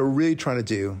Christianity. What they're really trying to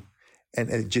do, and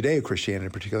Judeo-Christianity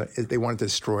in particular, is they want to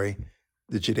destroy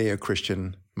the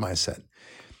Judeo-Christian mindset.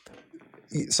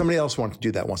 Somebody else wanted to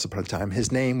do that once upon a time.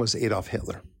 His name was Adolf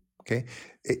Hitler. Okay,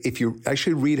 if you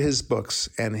actually read his books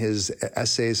and his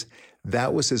essays,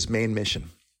 that was his main mission.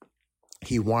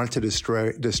 He wanted to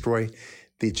destroy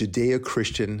the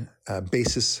Judeo-Christian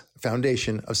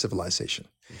foundation of civilization,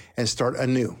 and start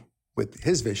anew with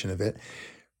his vision of it.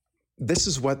 This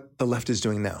is what the left is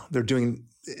doing now. They're doing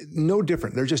no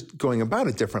different. They're just going about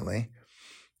it differently.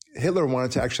 Hitler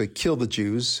wanted to actually kill the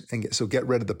Jews and get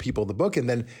rid of the people of the book, and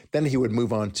then he would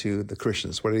move on to the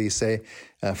Christians. What did he say?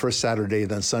 First Saturday,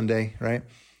 then Sunday, right?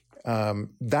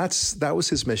 That was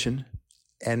his mission,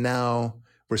 and now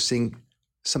we're seeing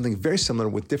something very similar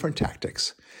with different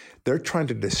tactics. They're trying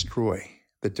to destroy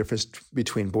the difference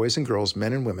between boys and girls,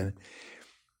 men and women.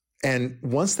 And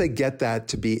once they get that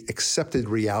to be accepted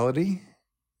reality,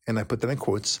 and I put that in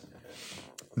quotes,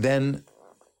 then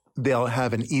they'll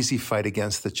have an easy fight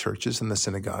against the churches and the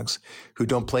synagogues who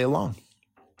don't play along.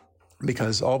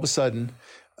 Because all of a sudden,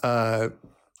 they're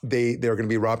going to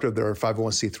be robbed of their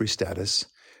 501c3 status.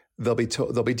 They'll be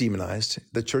demonized.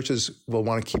 The churches will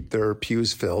want to keep their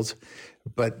pews filled,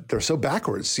 but they're so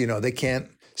backwards. They can't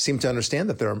seem to understand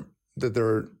that there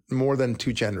are more than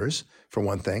two genders, for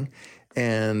one thing,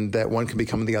 and that one can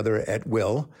become the other at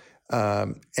will.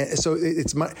 And so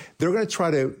they're going to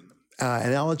try to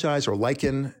analogize or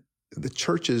liken the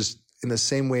churches in the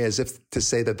same way as if to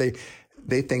say that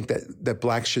they think that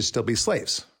blacks should still be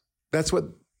slaves. That's what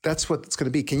it's going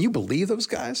to be. Can you believe those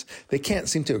guys? They can't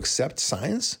seem to accept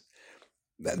science.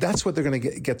 That's what they're going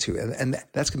to get to. And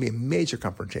that's going to be a major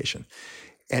confrontation.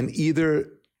 And either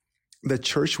the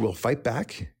church will fight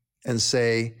back and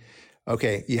say,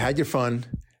 okay, you had your fun.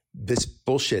 This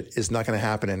bullshit is not going to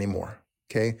happen anymore.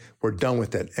 Okay, we're done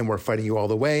with it, and we're fighting you all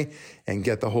the way, and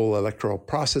get the whole electoral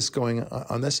process going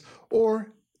on this,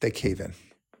 or they cave in.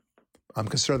 I'm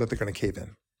concerned that they're going to cave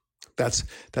in. That's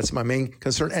my main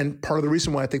concern, and part of the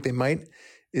reason why I think they might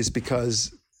is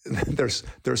because there's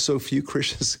so few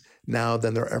Christians now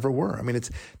than there ever were. I mean,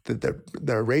 it's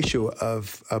the ratio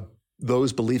of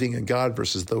those believing in God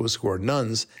versus those who are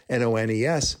nuns,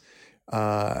 NONES,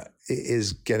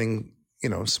 is getting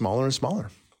smaller and smaller.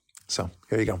 So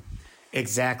here you go.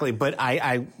 Exactly. But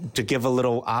I to give a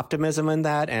little optimism in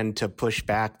that and to push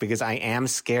back, because I am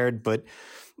scared, but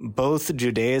both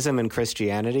Judaism and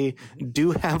Christianity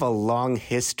do have a long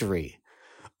history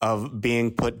of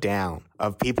being put down,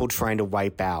 of people trying to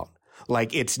wipe out.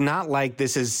 Like, it's not like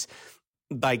this is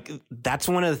like, that's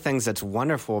one of the things that's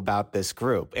wonderful about this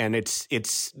group. And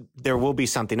it's there will be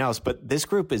something else, but this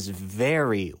group is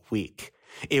very weak.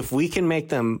 If we can make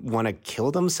them want to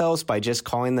kill themselves by just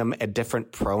calling them a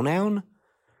different pronoun,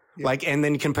 and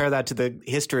then compare that to the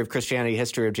history of Christianity,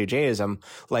 history of Judaism,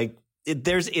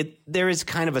 there is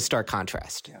kind of a stark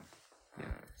contrast.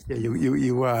 Yeah,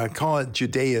 you call it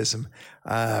Judaism.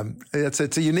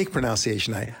 It's a unique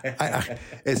pronunciation.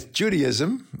 It's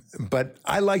Judaism, but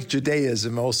I like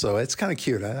Judaism also. It's kind of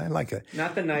cute. I like it.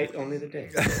 Not the night, only the day.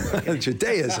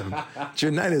 Judaism,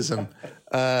 Judaitism.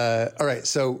 All right.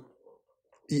 So,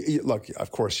 look,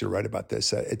 of course, you're right about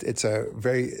this. It's a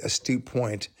very astute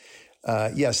point.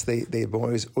 Yes, they've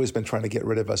always been trying to get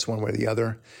rid of us one way or the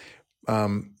other.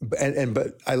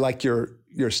 But I like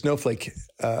your snowflake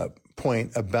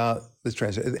point about the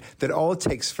translation, that all it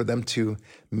takes for them to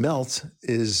melt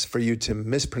is for you to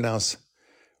mispronounce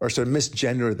or sort of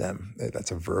misgender them.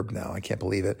 That's a verb now. I can't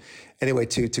believe it. Anyway,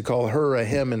 to call her a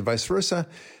him and vice versa.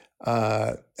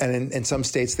 And in some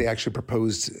states, they actually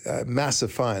proposed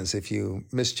massive fines if you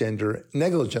misgender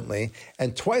negligently,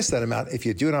 and twice that amount if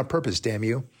you do it on purpose, damn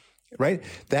you. Right?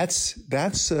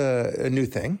 That's a new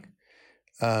thing.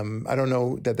 I don't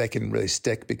know that can really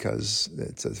stick because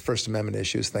it's a First Amendment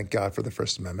issue. Thank God for the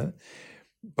First Amendment.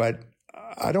 But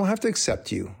I don't have to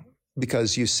accept you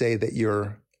because you say that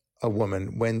you're a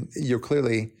woman when you're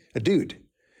clearly a dude.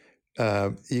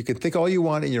 You can think all you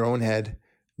want in your own head,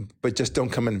 but just don't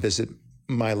come and visit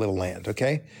my little land,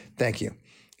 okay? Thank you.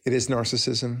 It is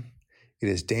narcissism. It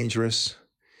is dangerous.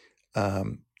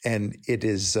 And it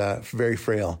is very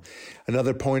frail.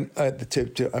 Another point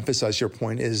to emphasize your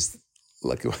point is,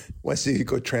 like, once you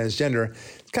go transgender,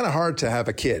 it's kind of hard to have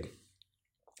a kid,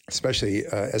 especially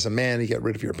as a man. You get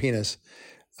rid of your penis.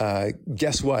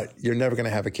 Guess what? You're never going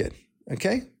to have a kid.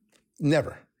 Okay,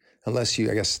 never, unless you,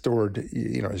 I guess, stored,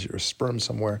 your sperm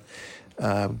somewhere.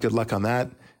 Good luck on that.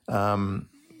 And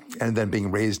then being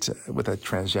raised with a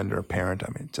transgender parent. I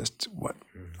mean, just what?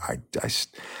 I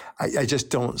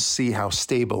just don't see how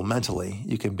stable mentally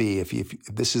you can be if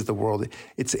this is the world.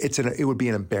 It would be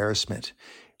an embarrassment.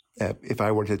 If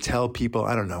I were to tell people,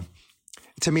 I don't know.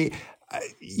 To me,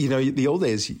 the old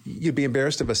days, you'd be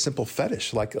embarrassed of a simple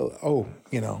fetish, like,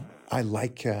 I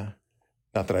like,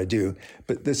 not that I do,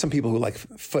 but there's some people who like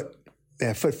they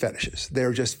have foot fetishes.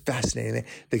 They're just fascinating.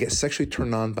 They get sexually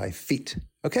turned on by feet.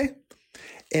 Okay,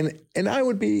 and I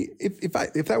would be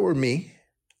if that were me,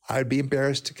 I'd be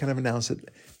embarrassed to kind of announce it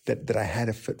that I had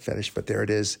a foot fetish. But there it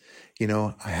is.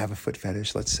 I have a foot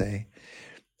fetish. Let's say.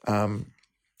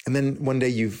 And then one day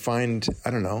you find, I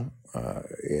don't know,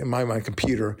 in my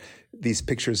computer, these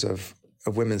pictures of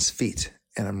women's feet,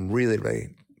 and I'm really,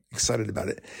 really excited about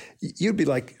it. You'd be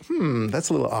like, that's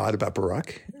a little odd about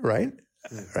Barak, right?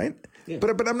 Right? Yeah.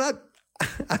 But I'm not,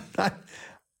 I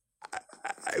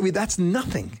mean, that's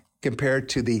nothing compared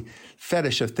to the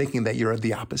fetish of thinking that you're of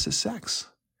the opposite sex.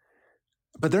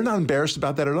 But they're not embarrassed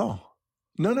about that at all.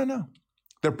 No.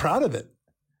 They're proud of it.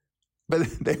 But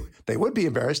they would be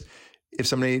embarrassed if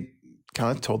somebody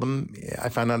kind of told them, I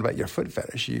found out about your foot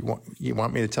fetish. You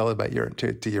want me to tell it about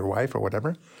to your wife or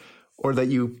whatever? Or that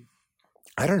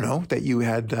that you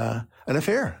had an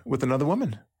affair with another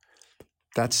woman.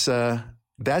 That's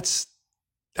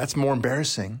more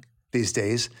embarrassing these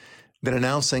days than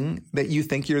announcing that you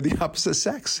think you're the opposite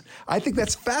sex. I think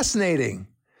that's fascinating.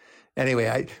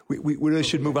 Anyway, we really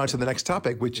should move on to the next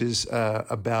topic, which is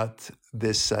about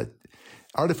this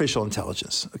artificial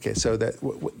intelligence. Okay, so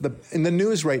in the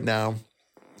news right now,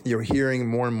 you're hearing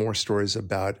more and more stories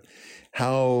about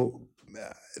how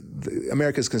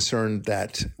America is concerned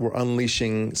that we're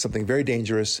unleashing something very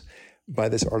dangerous by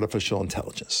this artificial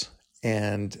intelligence.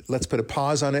 And let's put a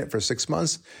pause on it for 6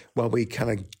 months while we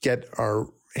kind of get our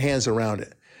hands around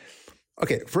it.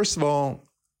 Okay, first of all,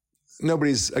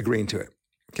 nobody's agreeing to it.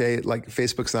 Okay, like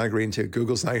Facebook's not agreeing to it,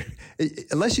 Google's not.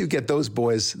 Unless you get those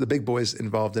boys, the big boys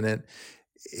involved in it,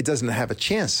 it doesn't have a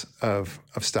chance of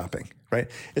stopping,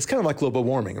 right? It's kind of like global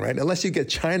warming, right? Unless you get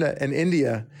China and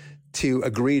India to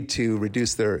agree to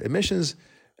reduce their emissions,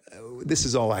 this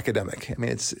is all academic. I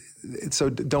mean, it's so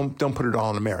don't put it all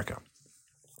on America.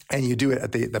 And you do it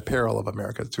at the peril of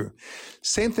America too.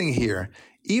 Same thing here.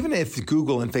 Even if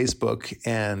Google and Facebook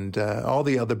and all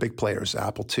the other big players,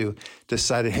 Apple too,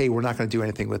 decided, hey, we're not going to do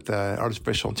anything with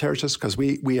artificial intelligence because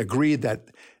we agreed that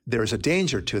there's a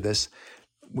danger to this.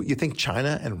 You think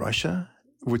China and Russia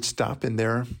would stop in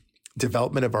their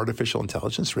development of artificial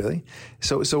intelligence, really?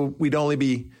 So we'd only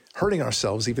be hurting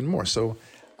ourselves even more. So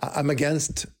I'm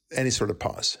against any sort of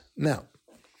pause. Now,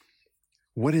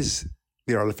 what is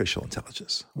the artificial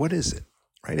intelligence? What is it,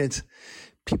 right? It's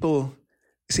people,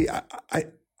 see,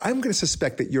 I'm going to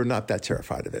suspect that you're not that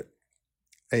terrified of it.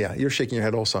 Yeah, you're shaking your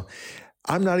head also.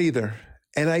 I'm not either.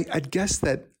 And I'd guess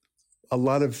that a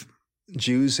lot of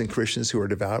Jews and Christians who are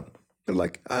devout, they're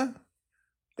like,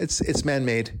 it's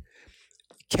man-made.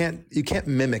 You can't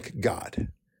mimic God.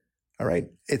 All right.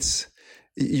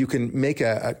 You can make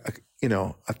a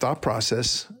thought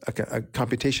process, a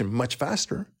computation much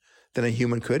faster than a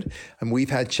human could. And we've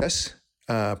had chess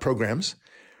programs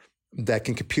that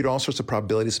can compute all sorts of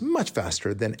probabilities much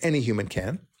faster than any human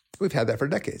can. We've had that for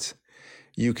decades.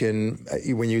 You can,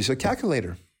 when you use a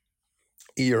calculator,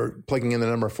 you're plugging in the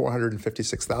number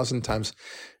 456,000 times,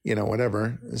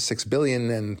 6 billion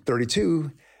and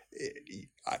 32.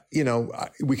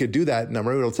 We could do that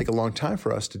number. It'll take a long time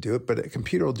for us to do it, but a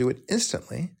computer will do it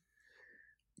instantly.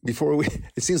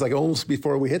 It seems like almost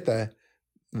before we hit the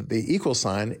equal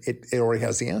sign, it already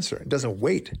has the answer. It doesn't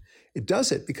wait. It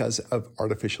does it because of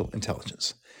artificial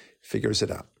intelligence. Figures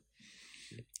it out.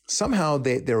 Somehow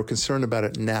they were concerned about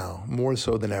it now, more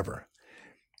so than ever.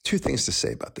 Two things to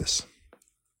say about this.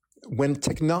 When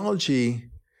technology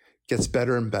gets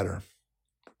better and better,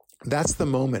 that's the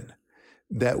moment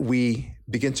that we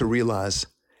begin to realize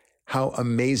how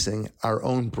amazing our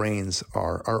own brains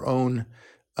are, our own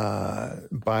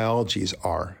biologies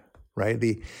are, right?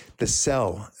 The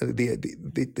cell,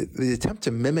 the attempt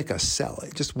to mimic a cell,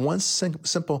 just one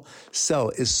simple cell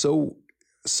is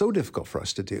so difficult for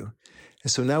us to do.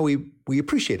 And so now we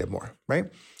appreciate it more, right?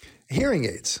 Hearing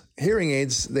aids,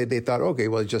 they thought, okay,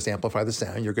 well, just amplify the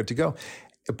sound, you're good to go.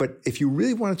 But if you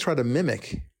really want to try to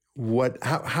mimic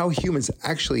how humans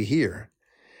actually hear,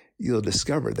 you'll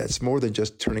discover that's more than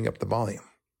just turning up the volume.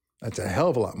 That's a hell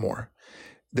of a lot more.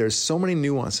 There's so many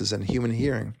nuances in human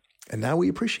hearing, and now we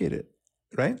appreciate it,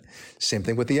 right? Same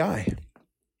thing with the eye.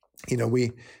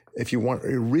 If you want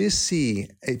a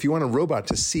robot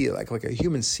to see like a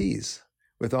human sees,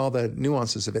 with all the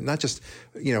nuances of it, not just,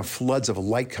 floods of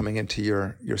light coming into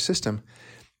your system,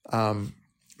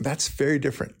 that's very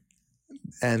different.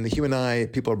 And the human eye,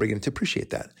 people are beginning to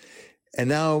appreciate that. And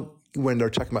now when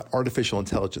they're talking about artificial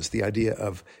intelligence, the idea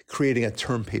of creating a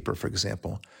term paper, for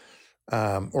example,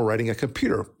 or writing a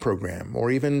computer program, or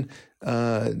even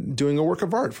doing a work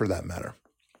of art for that matter,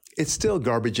 it's still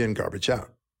garbage in, garbage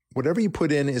out. Whatever you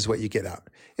put in is what you get out.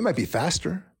 It might be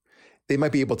faster. They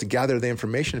might be able to gather the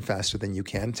information faster than you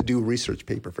can to do a research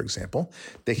paper, for example.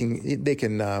 They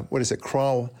can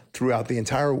crawl throughout the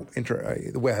entire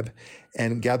the web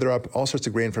and gather up all sorts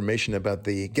of great information about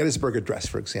the Gettysburg Address,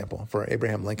 for example, for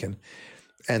Abraham Lincoln,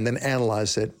 and then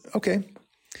analyze it. Okay,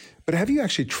 but have you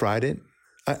actually tried it?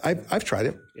 I've tried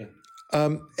it. Yeah.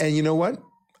 And you know what?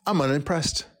 I'm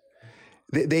unimpressed.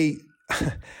 I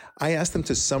asked them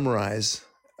to summarize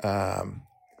one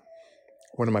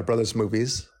of my brother's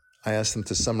movies. I asked them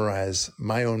to summarize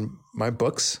my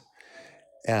books,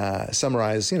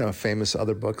 summarize, famous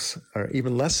other books or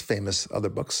even less famous other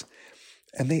books.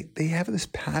 And they have this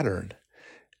pattern,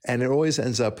 and it always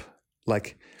ends up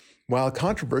like, while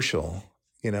controversial,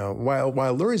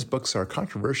 while Lurie's books are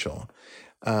controversial,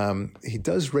 he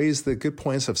does raise the good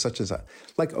points of such as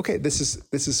okay, this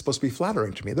is supposed to be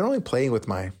flattering to me. They're only playing with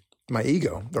my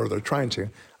ego, or they're trying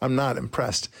to. I'm not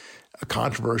impressed.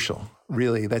 Controversial,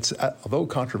 really. That's although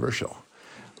controversial.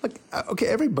 Okay,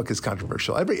 every book is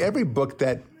controversial. Every book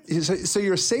that so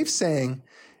you're safe saying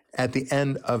at the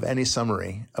end of any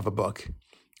summary of a book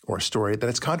or a story that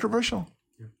it's controversial.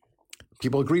 Yeah.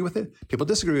 People agree with it. People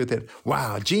disagree with it.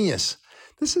 Wow, genius!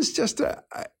 This is just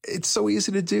it's so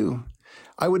easy to do.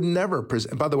 I would never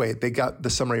present. By the way, they got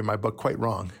the summary of my book quite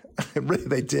wrong. Really,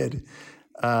 they did.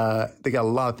 They got a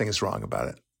lot of things wrong about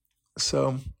it.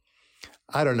 So.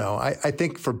 I don't know. I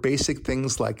think for basic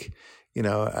things like,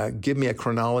 give me a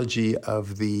chronology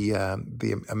of the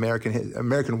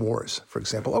American wars, for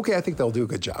example. Okay, I think they'll do a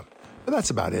good job, but that's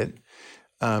about it.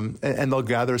 And they'll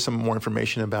gather some more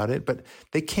information about it, but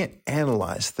they can't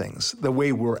analyze things the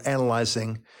way we're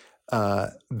analyzing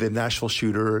the Nashville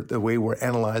shooter, the way we're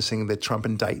analyzing the Trump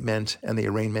indictment and the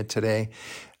arraignment today.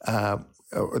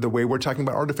 Or the way we're talking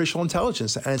about artificial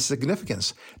intelligence and its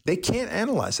significance. They can't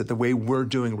analyze it the way we're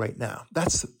doing right now.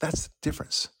 That's the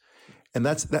difference. And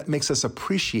that makes us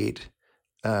appreciate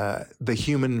the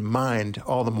human mind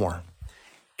all the more.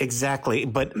 Exactly.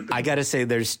 But I got to say,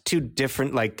 there's two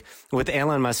different, like with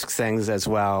Elon Musk's things as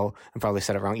well. I probably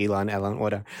said it wrong. Elon,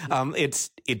 whatever. It's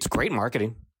great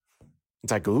marketing.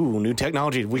 It's like, ooh, new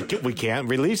technology. We can't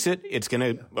release it. It's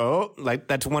going to,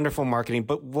 that's wonderful marketing.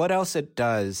 But what else it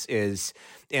does is,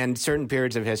 in certain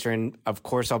periods of history, and of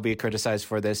course I'll be criticized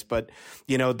for this, but,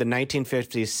 the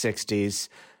 1950s, 60s,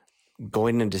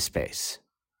 going into space,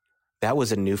 that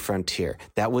was a new frontier.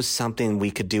 That was something we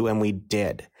could do, and we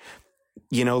did.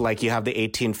 You know, like you have the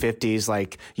 1850s,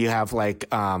 like you have like,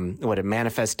 a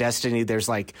Manifest Destiny. There's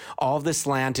like all this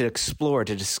land to explore,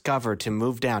 to discover, to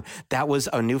move down. That was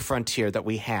a new frontier that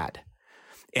we had.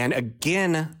 And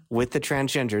again, with the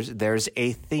transgenders, there's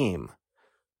a theme.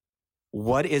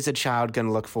 What is a child going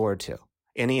to look forward to?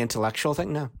 Any intellectual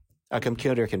thing? No. A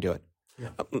computer can do it.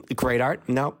 Yeah. Great art?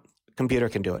 No. Computer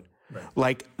can do it. Right.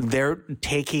 Like they're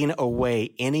taking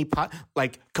away any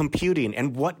computing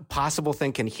and what possible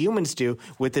thing can humans do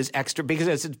with this extra, because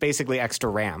it's basically extra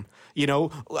RAM. You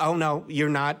know, oh no, you're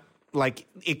not, like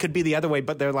it could be the other way,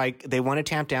 but they're like, they want to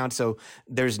tamp down, so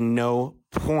there's no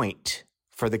point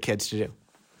for the kids to do.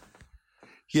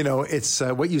 You know, it's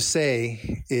what you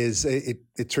say is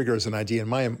it triggers an idea in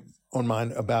my own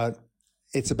mind about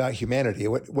it's about humanity.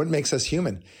 What makes us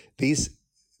human?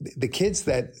 The kids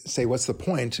that say, "What's the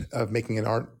point of making an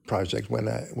art project?"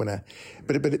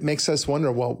 But it makes us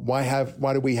wonder. Well,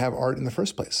 why do we have art in the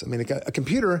first place? I mean, a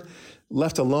computer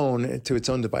left alone to its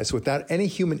own device without any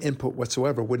human input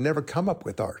whatsoever would never come up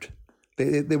with art.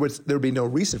 There would be no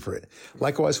reason for it.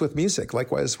 Likewise with music.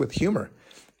 Likewise with humor.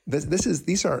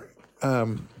 These are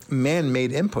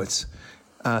man-made inputs.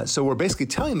 So we're basically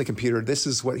telling the computer, this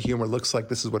is what humor looks like,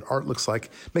 this is what art looks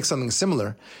like, make something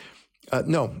similar.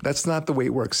 No, that's not the way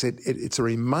it works. It's a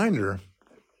reminder,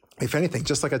 if anything,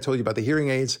 just like I told you about the hearing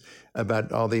aids,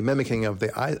 about all the mimicking of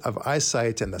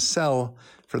eyesight and the cell,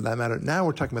 for that matter. Now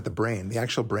we're talking about the brain, the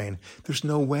actual brain. There's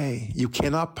no way. You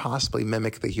cannot possibly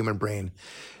mimic the human brain.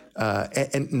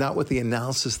 And not with the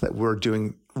analysis that we're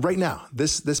doing right now,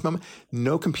 this moment.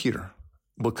 No computer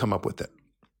will come up with it.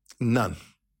 None.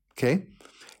 Okay?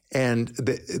 And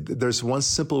there's one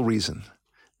simple reason.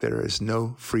 There is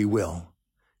no free will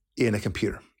in a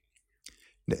computer.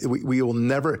 We will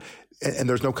never, and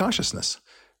there's no consciousness.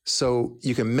 So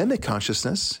you can mimic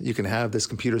consciousness. You can have this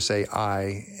computer say,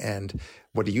 I, and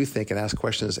what do you think, and ask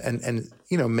questions, and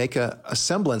make a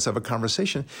semblance of a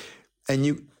conversation. And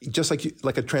you, just like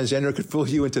a transgender could fool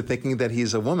you into thinking that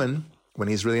he's a woman when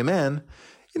he's really a man,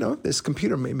 this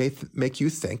computer may make you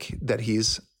think that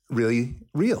he's really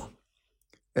real.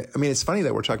 I mean, it's funny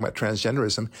that we're talking about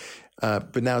transgenderism,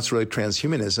 but now it's really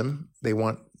transhumanism. They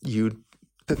want you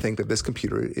to think that this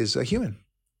computer is a human.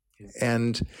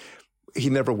 And he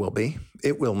never will be.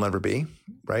 It will never be,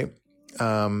 right?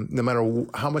 No matter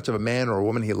how much of a man or a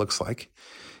woman he looks like,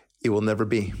 it will never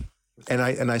be. And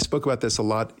I spoke about this a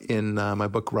lot in my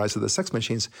book, Rise of the Sex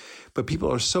Machines, but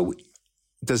people are so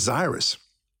desirous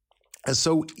and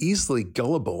so easily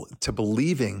gullible to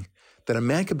believing that a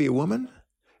man could be a woman.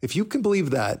 If you can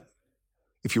believe that,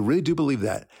 if you really do believe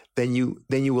that, then you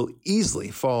will easily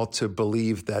fall to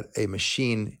believe that a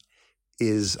machine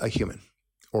is a human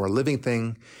or a living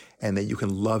thing, and that you can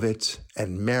love it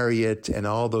and marry it and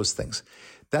all those things.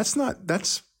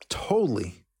 That's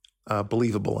totally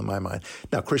believable in my mind.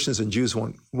 Now, Christians and Jews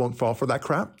won't fall for that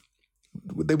crap.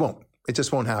 They won't. It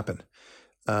just won't happen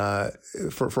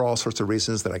for all sorts of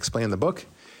reasons that I explain in the book.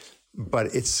 But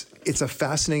it's a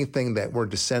fascinating thing that we're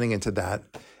descending into that,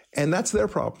 and that's their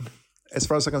problem. As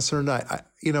far as I'm concerned, I'm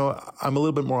a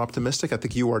little bit more optimistic. I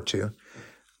think you are too.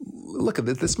 Look at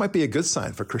this. This might be a good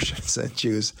sign for Christians and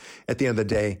Jews. At the end of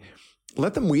the day,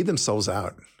 let them weed themselves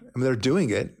out. I mean, they're doing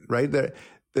it, right? The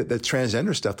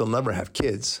transgender stuff, they'll never have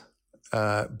kids.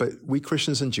 But we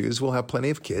Christians and Jews will have plenty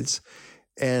of kids,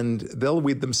 and they'll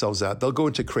weed themselves out. They'll go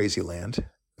into crazy land.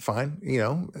 Fine.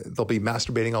 They'll be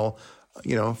masturbating all,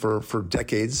 for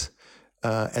decades.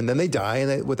 And then they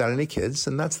die without any kids,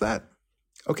 and that's that.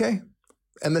 Okay.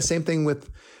 And the same thing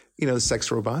with,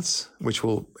 sex robots, which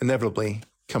will inevitably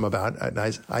come about. And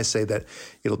I say that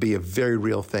it'll be a very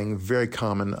real thing, very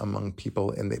common among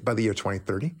people by the year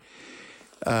 2030.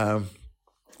 And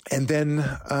then,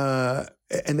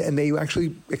 and they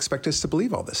actually expect us to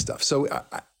believe all this stuff. So,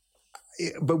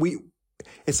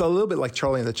 it's a little bit like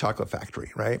Charlie and the Chocolate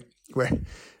Factory, right? Where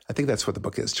I think that's what the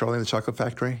book is, Charlie and the Chocolate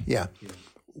Factory. Yeah.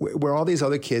 Where all these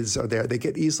other kids are there, they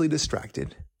get easily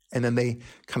distracted, and then they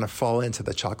kind of fall into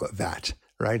the chocolate vat,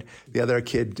 right? The other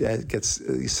kid gets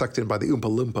sucked in by the Oompa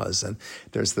Loompas, and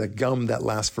there's the gum that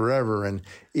lasts forever. And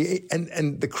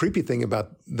the creepy thing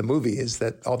about the movie is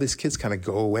that all these kids kind of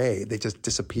go away. They just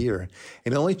disappear.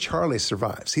 And only Charlie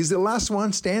survives. He's the last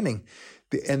one standing.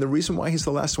 And the reason why he's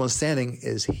the last one standing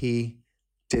is he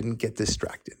didn't get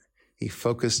distracted. He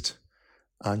focused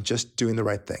on just doing the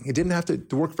right thing. He didn't have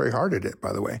to work very hard at it,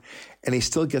 by the way. And he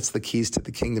still gets the keys to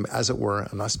the kingdom, as it were.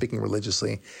 I'm not speaking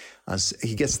religiously.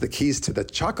 He gets the keys to the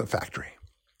chocolate factory,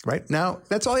 right? Now,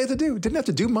 that's all he had to do. Didn't have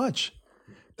to do much.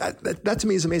 That to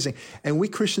me is amazing. And we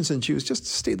Christians and Jews just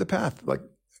stay the path. Like,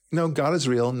 God is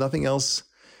real. Nothing else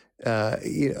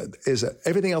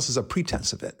everything else is a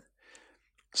pretense of it.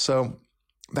 So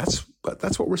that's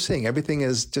what we're seeing. Everything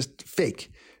is just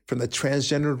fake, from the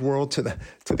transgendered world to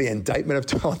the indictment of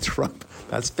Donald Trump.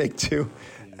 That's fake too.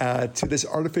 To this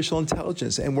artificial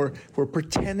intelligence, and we're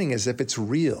pretending as if it's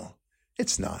real.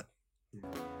 It's not.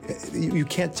 You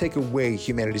can't take away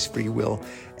humanity's free will,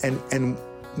 and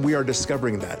we are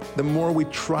discovering that. The more we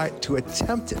try to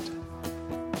attempt it,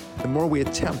 the more we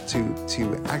attempt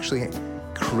to actually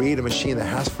create a machine that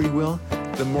has free will,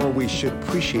 the more we should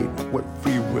appreciate what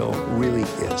free will really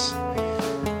is.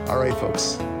 All right,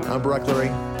 folks. I'm Barak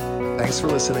Lurie. Thanks for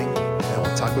listening, and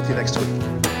we'll talk with you next week.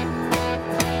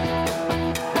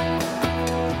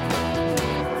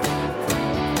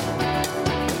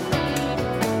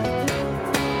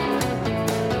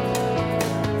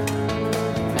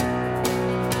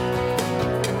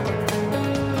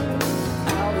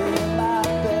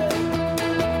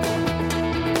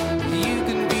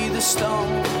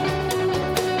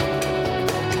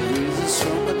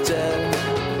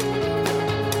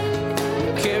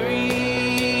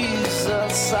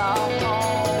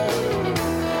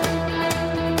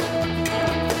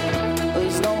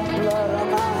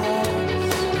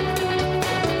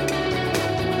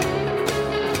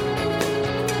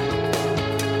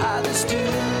 I just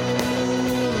do